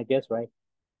gossiping, I guess, right?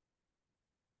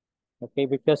 Okay,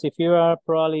 because if you are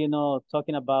probably,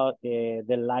 talking about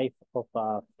the life of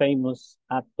a famous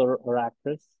actor or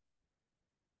actress,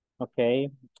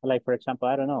 okay, like for example,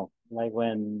 I don't know, like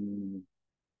when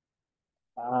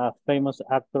a famous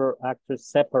actor or actress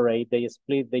separate, they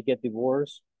split, they get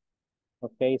divorced.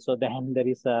 Okay, so then there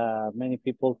is many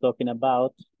people talking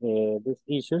about these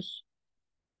issues.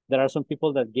 There are some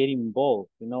people that get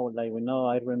involved, like we know,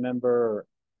 I remember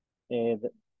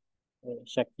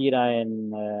Shakira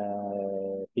and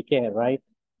Piqué, right?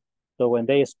 So when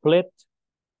they split,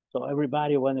 so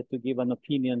everybody wanted to give an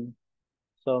opinion.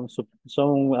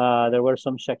 There were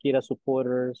some Shakira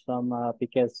supporters, some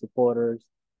Piqué supporters,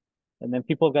 and then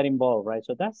people got involved, right?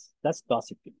 So that's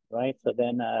gossiping, right? So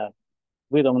then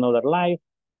we don't know their life,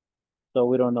 so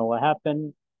we don't know what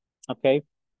happened, okay?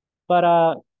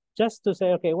 But just to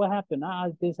say, okay, what happened?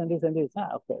 This and this and this.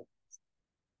 Okay.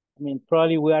 I mean,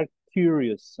 probably we are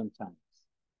curious sometimes,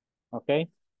 okay?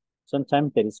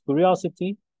 Sometimes there is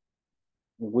curiosity.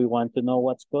 We want to know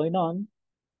what's going on,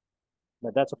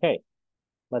 but that's okay.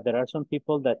 But there are some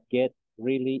people that get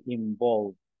really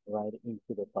involved right into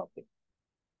the topic.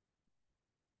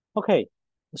 Okay,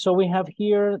 so we have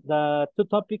here the two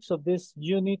topics of this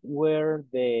unit were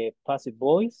the passive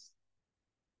voice,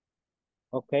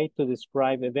 okay, to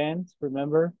describe events,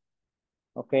 remember?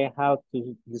 Okay, how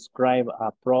to describe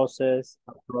a process,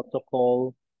 a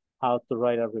protocol, how to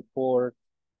write a report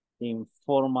in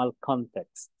formal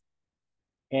context.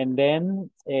 And then,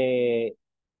 and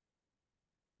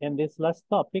this last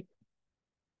topic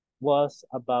was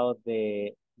about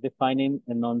the defining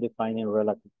and non-defining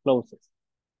relative clauses.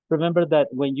 Remember that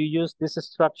when you use these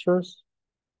structures,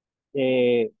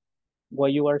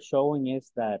 what you are showing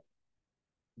is that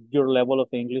your level of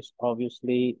English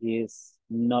obviously is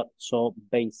not so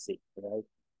basic, right?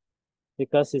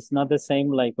 Because it's not the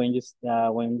same like when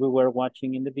when we were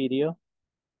watching in the video,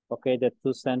 okay, the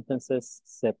two sentences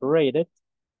separated,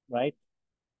 right?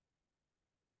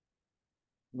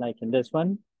 Like in this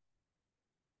one.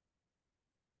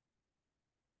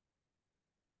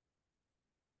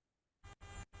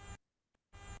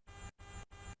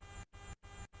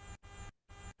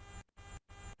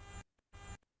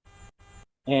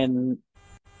 And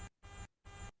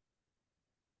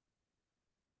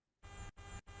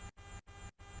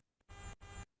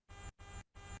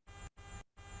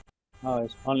oh,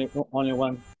 it's only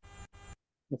one.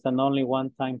 It's an only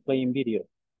one-time playing video.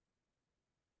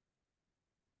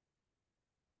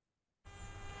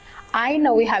 I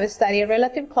know we have studied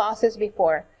relative clauses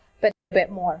before, but a bit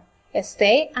more.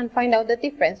 Stay and find out the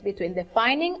difference between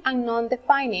defining and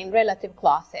non-defining relative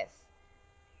clauses.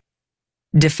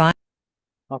 Define.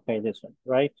 Okay, this one,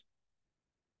 right?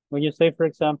 When you say, for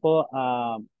example,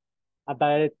 a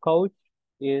dialect coach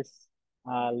is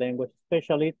a language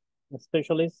specialist.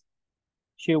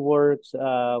 She works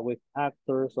with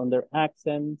actors on their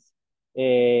accents.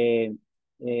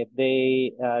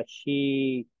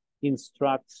 She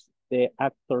instructs the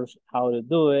actors how to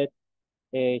do it.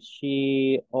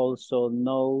 She also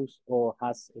knows or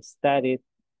has studied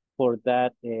for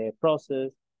that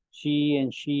process. She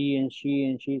and she and she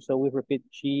and she. So we repeat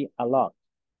she a lot.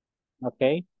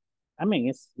 Okay. I mean,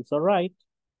 it's all right,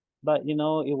 but it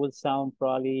will sound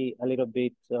probably a little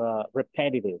bit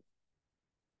repetitive.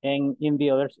 And in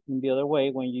the other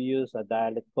way, when you use a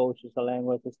dialect coach as a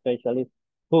language specialist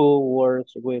who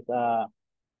works with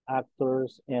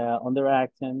actors on their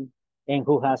accent and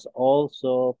who has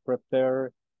also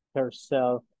prepared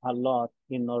herself a lot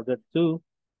in order to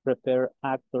prepare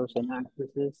actors and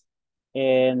actresses,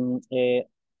 and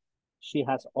she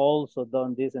has also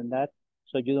done this and that,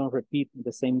 so you don't repeat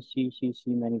the same she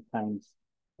many times.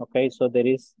 Okay, so there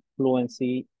is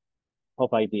fluency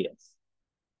of ideas.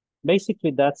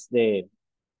 Basically, that's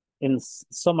in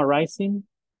summarizing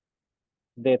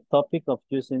the topic of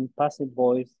using passive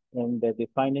voice and the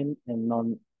defining and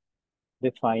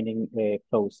non-defining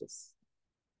clauses.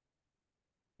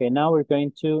 Okay, now we're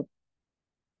going to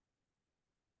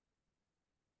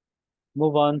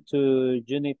move on to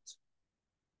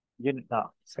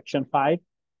section 5,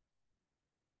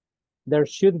 There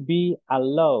should be a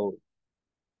law.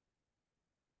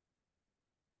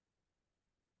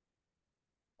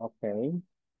 Okay.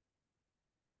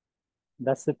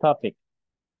 That's the topic.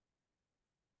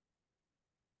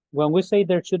 When we say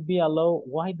there should be a law,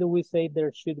 why do we say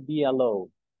there should be a law?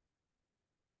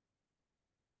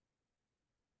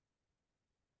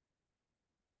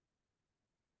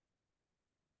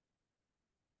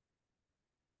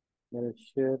 There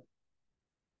should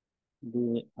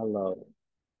be a law.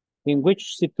 In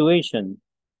which situation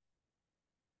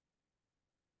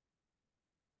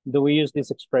do we use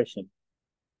this expression?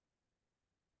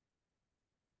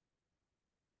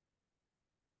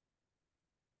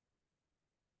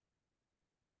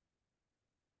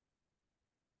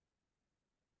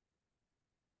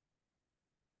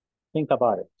 Think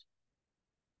about it.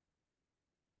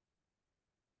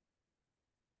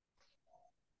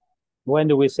 When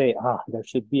do we say, there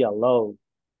should be a law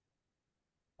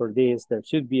for this, there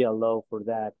should be a law for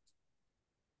that?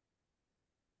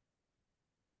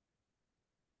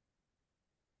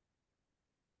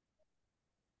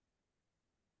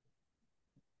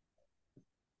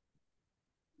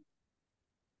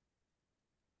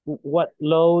 What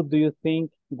law do you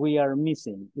think we are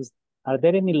missing? Are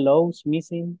there any laws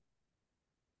missing?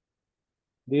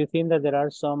 Do you think that there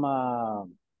are some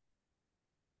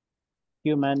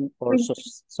human or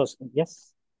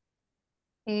yes?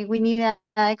 We need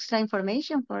extra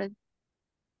information for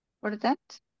that.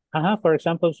 For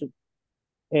example,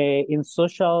 in the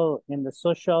social and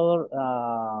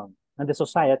the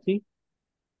society,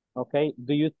 okay,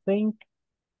 do you think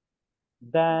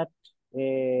that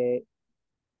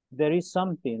there is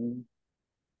something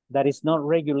that is not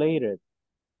regulated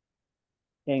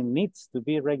and needs to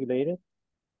be regulated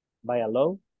by a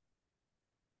law?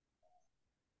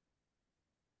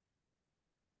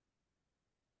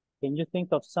 Can you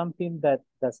think of something that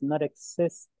does not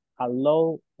exist a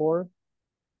law for?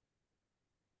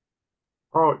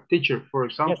 Oh, teacher, for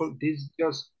example,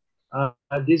 yes.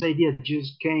 This idea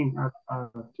just came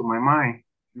to my mind.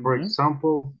 For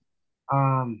example,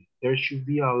 there should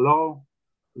be a law,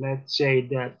 let's say,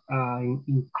 that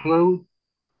include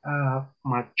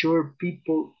mature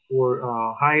people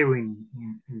for hiring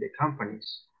in the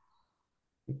companies.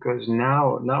 Because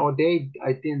nowadays,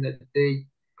 I think that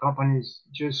companies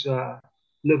just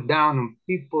look down on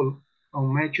people,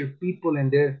 on mature people,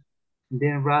 and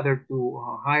then rather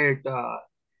to hire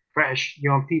fresh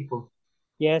young people.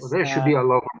 Yes. So there should be a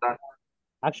law for that.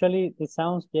 Actually, it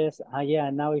sounds, yes, yeah,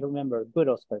 now I remember. Good,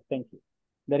 Oscar, thank you.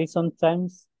 There is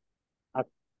sometimes a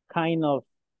kind of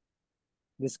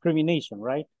discrimination,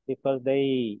 right? Because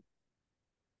they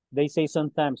say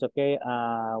sometimes, okay,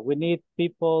 we need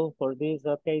people for this,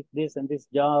 okay, this and this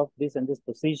job, this and this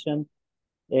position,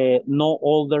 no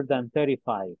older than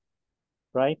 35,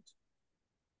 right?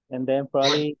 And then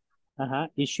probably,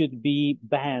 it should be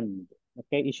banned,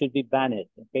 okay? It should be banned,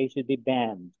 okay? It should be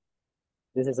banned.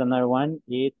 This is another one.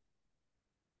 It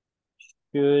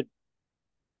should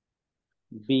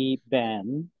be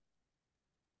banned.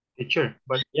 Teacher,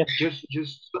 but yes.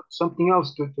 just something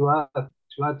else to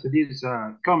add to this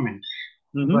comment.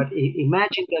 But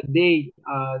imagine that they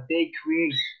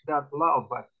create that law,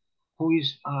 but who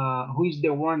is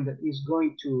the one that is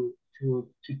going to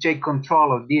take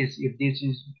control of this if this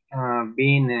is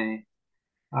being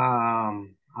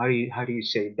how do you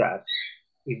say that,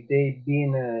 if they've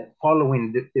been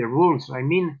following the rules? I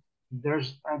mean,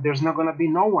 there's not going to be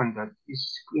no one that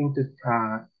is going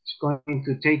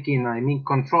to take in, I mean,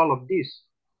 control of this.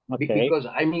 Okay. Because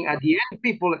I mean, at the end,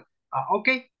 people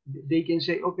okay, they can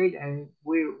say, okay,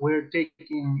 we're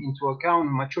taking into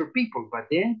account mature people, but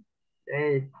then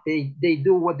they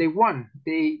do what they want.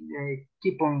 They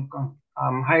keep on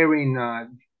hiring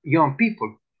young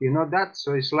people. You know that?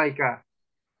 So it's like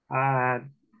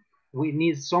we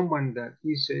need someone that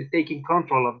is taking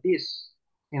control of this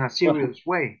in a serious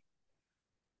way.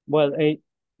 Well,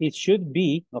 it should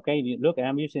be, okay, look,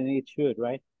 I'm using it should,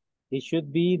 right? It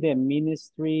should be the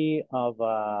Ministry of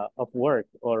Work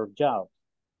or Jobs.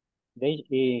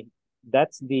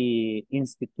 That's the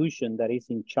institution that is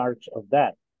in charge of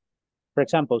that. For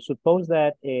example, suppose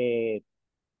that I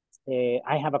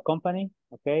have a company,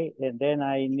 okay, and then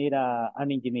I need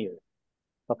an engineer.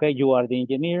 Okay, you are the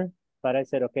engineer, but I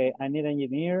said, okay, I need an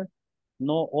engineer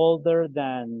no older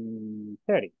than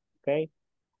 30, okay?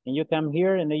 And you come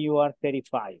here and then you are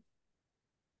 35.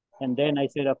 And then I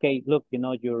said, okay, look, you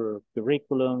know, your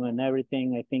curriculum and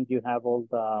everything, I think you have all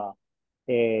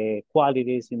the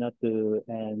qualities, you know,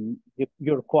 and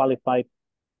you're qualified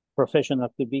professional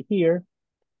to be here.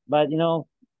 But, you know,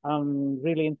 I'm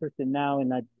really interested now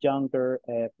in a younger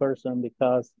person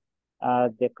because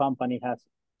the company has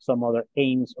some other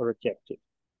aims or objectives.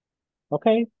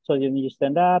 Okay, so you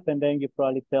stand up and then you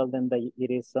probably tell them that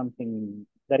it is something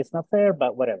that is not fair,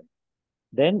 but whatever.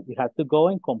 Then you have to go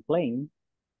and complain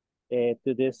to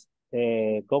this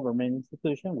government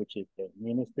institution, which is the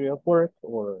Ministry of Work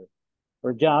or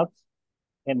Jobs,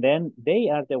 and then they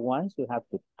are the ones who have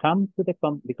to come to the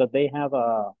because they have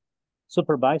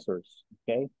supervisors,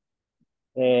 okay,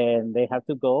 and they have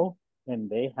to go and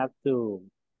they have to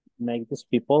make these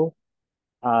people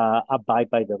abide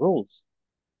by the rules.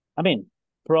 I mean,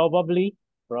 probably,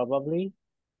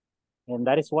 and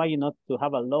that is why, to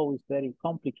have a law is very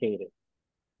complicated.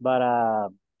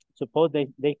 But suppose they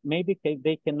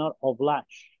cannot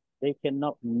oblige, they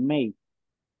cannot make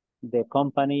the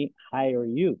company hire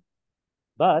you,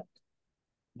 but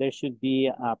there should be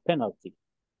a penalty,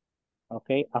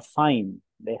 okay, a fine.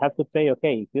 They have to pay,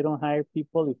 okay, if you don't hire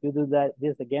people, if you do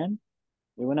this again,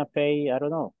 you're gonna pay, I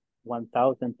don't know,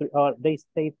 1,000, or they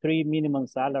say 3 minimum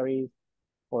salaries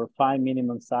or 5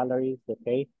 minimum salaries,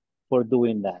 okay, for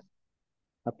doing that.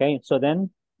 Okay, so then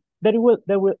they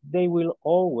will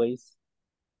always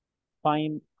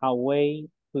find a way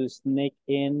to sneak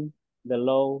in the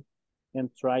law and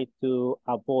try to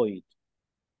avoid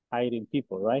hiring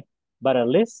people, right? But at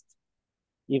least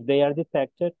if they are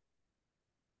detected,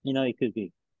 it could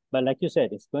be. But like you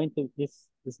said, it's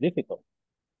difficult.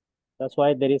 That's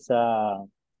why there is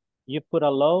you put a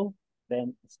law,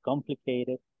 then it's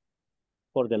complicated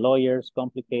for the lawyers,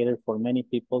 complicated for many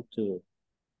people to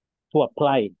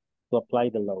apply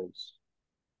the laws.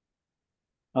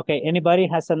 Okay, anybody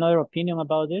has another opinion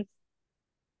about this?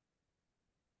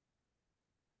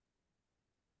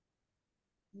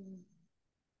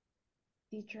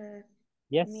 Teacher,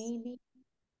 yes. Maybe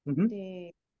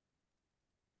the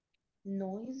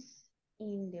noise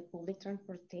in the public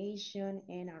transportation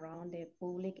and around the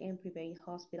public and private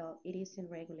hospital, it isn't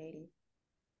regulated.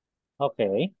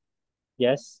 Okay,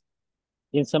 yes.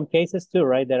 In some cases too,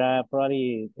 right? There are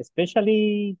probably,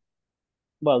 especially,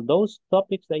 well, those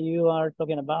topics that you are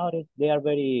talking about, they are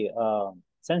very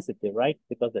sensitive, right?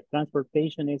 Because the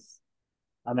transportation is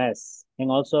a mess.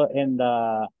 And also in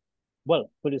the,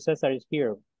 well, Julio Cesar is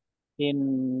here.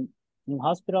 In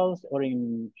hospitals or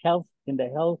in the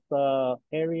health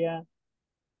area,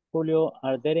 Julio,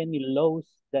 are there any laws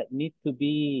that need to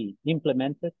be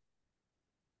implemented?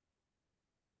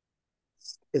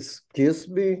 Excuse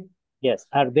me? Yes.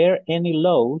 Are there any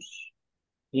laws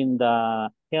in the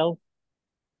health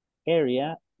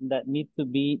area that need to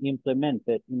be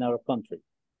implemented in our country?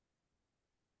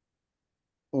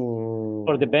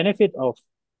 For the benefit of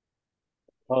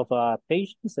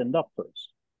patients and doctors.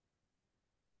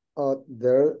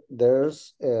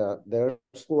 There's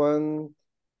one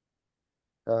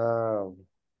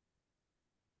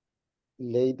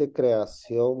ley de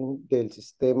creación del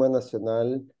Sistema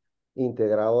Nacional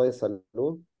Integrado de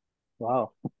Salud.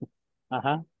 Wow.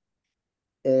 Uh-huh.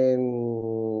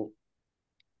 And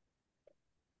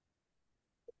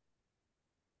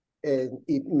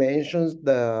it mentions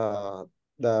the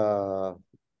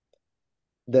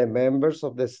members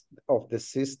of the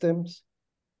systems,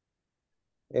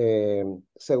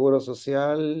 Seguro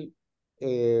Social,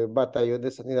 Batallón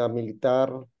de Sanidad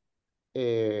Militar.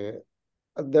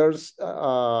 There's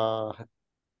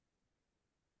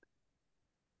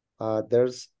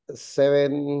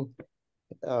 7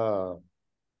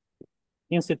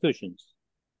 institutions.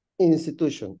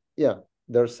 Yeah,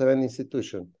 there's 7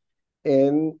 institutions,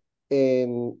 and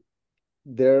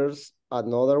there's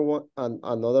another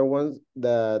ones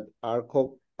that are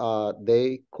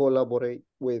they collaborate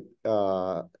with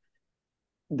the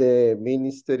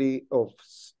Ministry of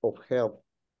Health.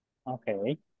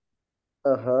 Okay.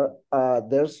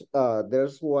 There's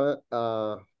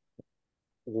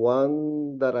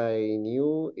one that I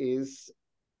knew is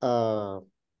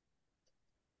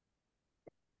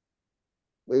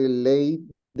ley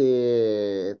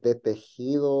de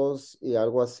tejidos y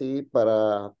algo así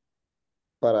para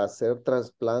hacer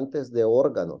trasplantes de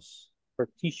órganos. For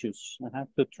tissues,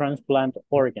 to transplant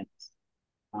organs.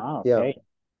 Okay. Yeah.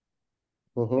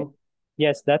 Okay.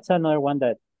 Yes, that's another one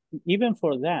that, even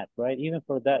for that, right? Even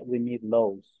for that, we need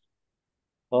laws.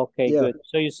 Okay, good.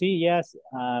 So you see, yes,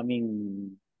 I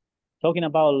mean, talking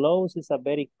about laws is a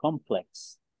very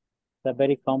complex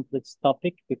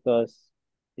topic because,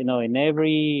 in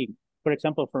every, for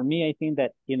example, for me, I think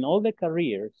that in all the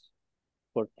careers,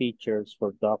 for teachers,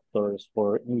 for doctors,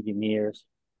 for engineers,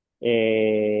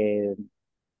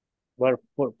 well,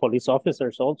 for police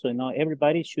officers also,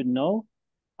 everybody should know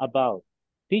about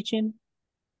teaching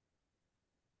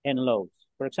and laws.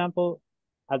 For example,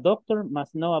 a doctor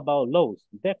must know about laws,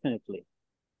 definitely.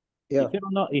 Yeah.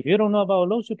 If you don't know about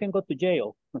laws, you can go to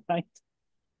jail, right?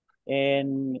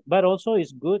 But also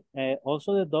it's good.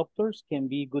 Also, the doctors can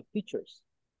be good teachers.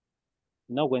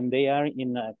 When they are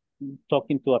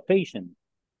talking to a patient,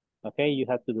 okay, you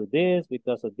have to do this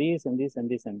because of this and this and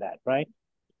this and that, right?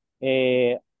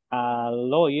 A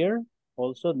lawyer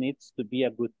also needs to be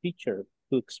a good teacher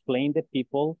to explain the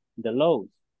people the laws.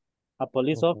 A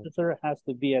police officer has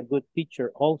to be a good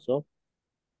teacher also,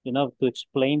 to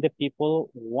explain the people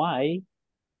why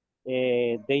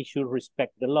they should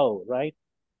respect the law, right?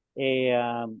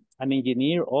 An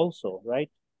engineer also,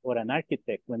 right? Or an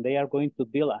architect, when they are going to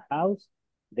build a house,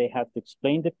 they have to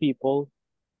explain the people,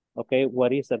 okay,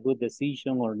 what is a good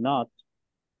decision or not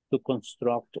to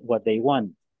construct what they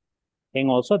want. And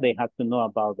also they have to know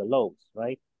about the laws,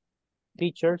 right?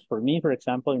 Teachers, for me, for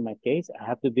example, in my case, I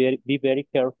have to be very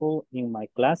careful in my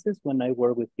classes when I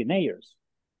work with teenagers,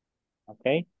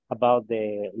 okay? About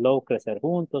the law Crecer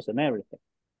Juntos and everything.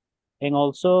 And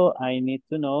also I need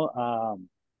to know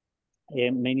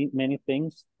many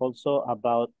things also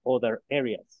about other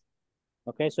areas.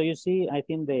 Okay, so you see, I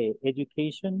think the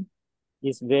education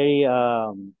is very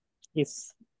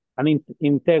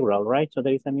integral, right? So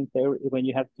there is an integral when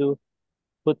you have to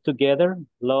put together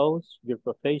laws, your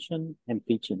profession, and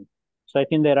teaching. So I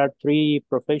think there are three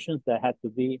professions that have to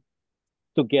be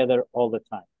together all the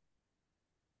time.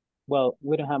 Well,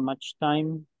 we don't have much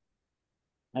time.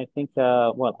 I think,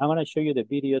 well, I'm gonna show you the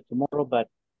video tomorrow, but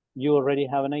you already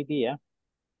have an idea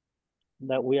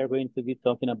that we are going to be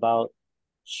talking about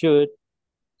should,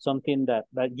 something that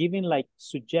giving like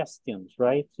suggestions,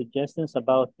 right? Suggestions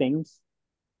about things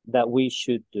that we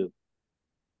should do.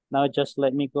 Now, just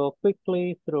let me go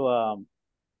quickly through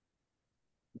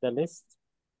the list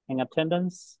and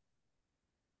attendance.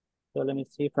 So let me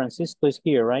see, Francisco is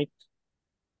here, right?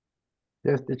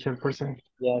 Yes, the chairperson.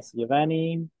 Yes,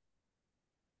 Giovanni,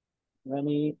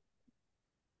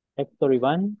 Hector,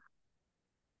 Ivan.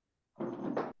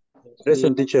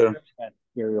 Present, teacher.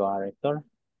 Here you are, Hector.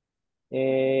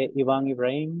 Ivan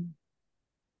Ibrahim.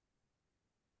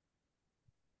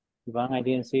 Ivan, I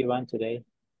didn't see Ivan today.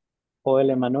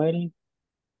 Joel Emanuel.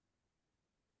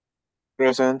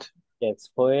 Present.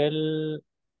 Yes, Jorge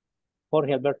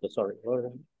Alberto, sorry. Jorge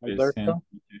Alberto.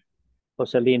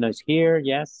 Joselino is here,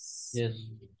 yes. Yes.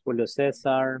 Julio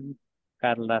Cesar,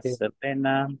 Carla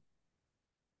Serena.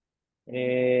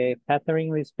 Catherine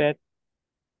Lisbeth.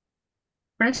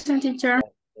 Present, teacher.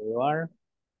 Yes, there you are.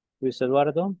 Luis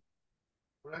Eduardo.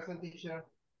 Present, teacher.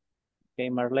 Okay,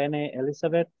 Marlene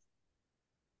Elizabeth.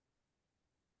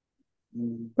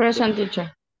 Present,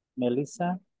 teacher.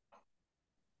 Melissa.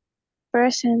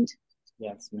 Present.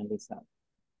 Yes, Melissa.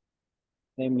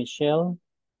 Okay, Michelle.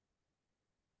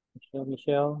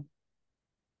 Michelle.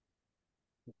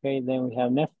 Okay, then we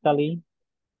have Neftali.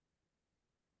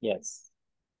 Yes.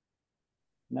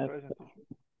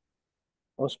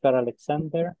 Oscar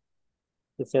Alexander.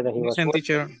 He said that he was Present,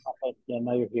 teacher. Okay, yeah,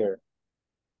 now you're here.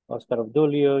 Oscar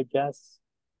Obdulio, Jazz,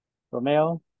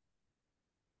 Romeo.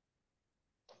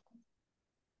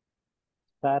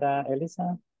 Sara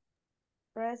Elisa.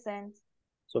 Present.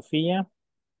 Sofía.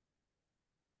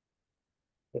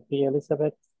 Sofía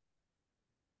Elizabeth.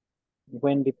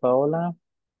 Wendy Paola.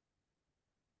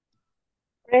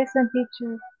 Present,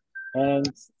 teacher. And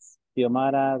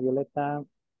Xiomara Violeta.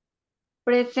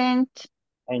 Present.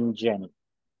 And Jenny.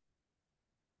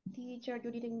 Teacher,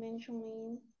 you didn't mention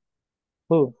me.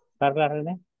 Who? Carla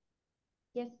Rene?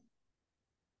 Yes.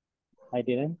 I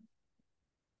didn't.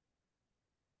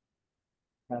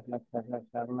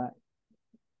 Carla.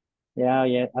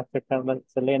 Yeah, after Carla,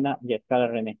 Selena, yeah,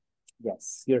 Carla Rene.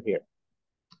 Yes, you're here.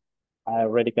 I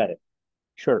already got it.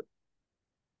 Sure.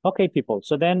 Okay, people.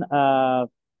 So then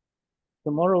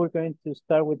tomorrow we're going to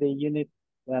start with the unit,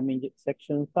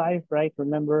 section 5, right?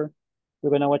 Remember, we're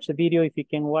going to watch the video. If you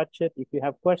can watch it, if you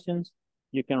have questions,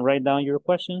 you can write down your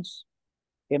questions.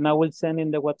 And I will send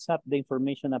in the WhatsApp the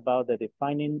information about the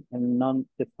defining and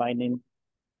non-defining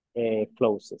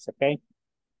clauses, okay?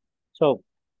 So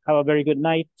have a very good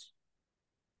night.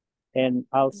 And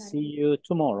I'll see you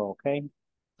tomorrow, okay?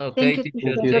 Okay, Thank you,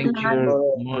 teacher. teacher. Thank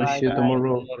you. See you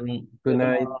tomorrow. Good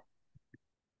night.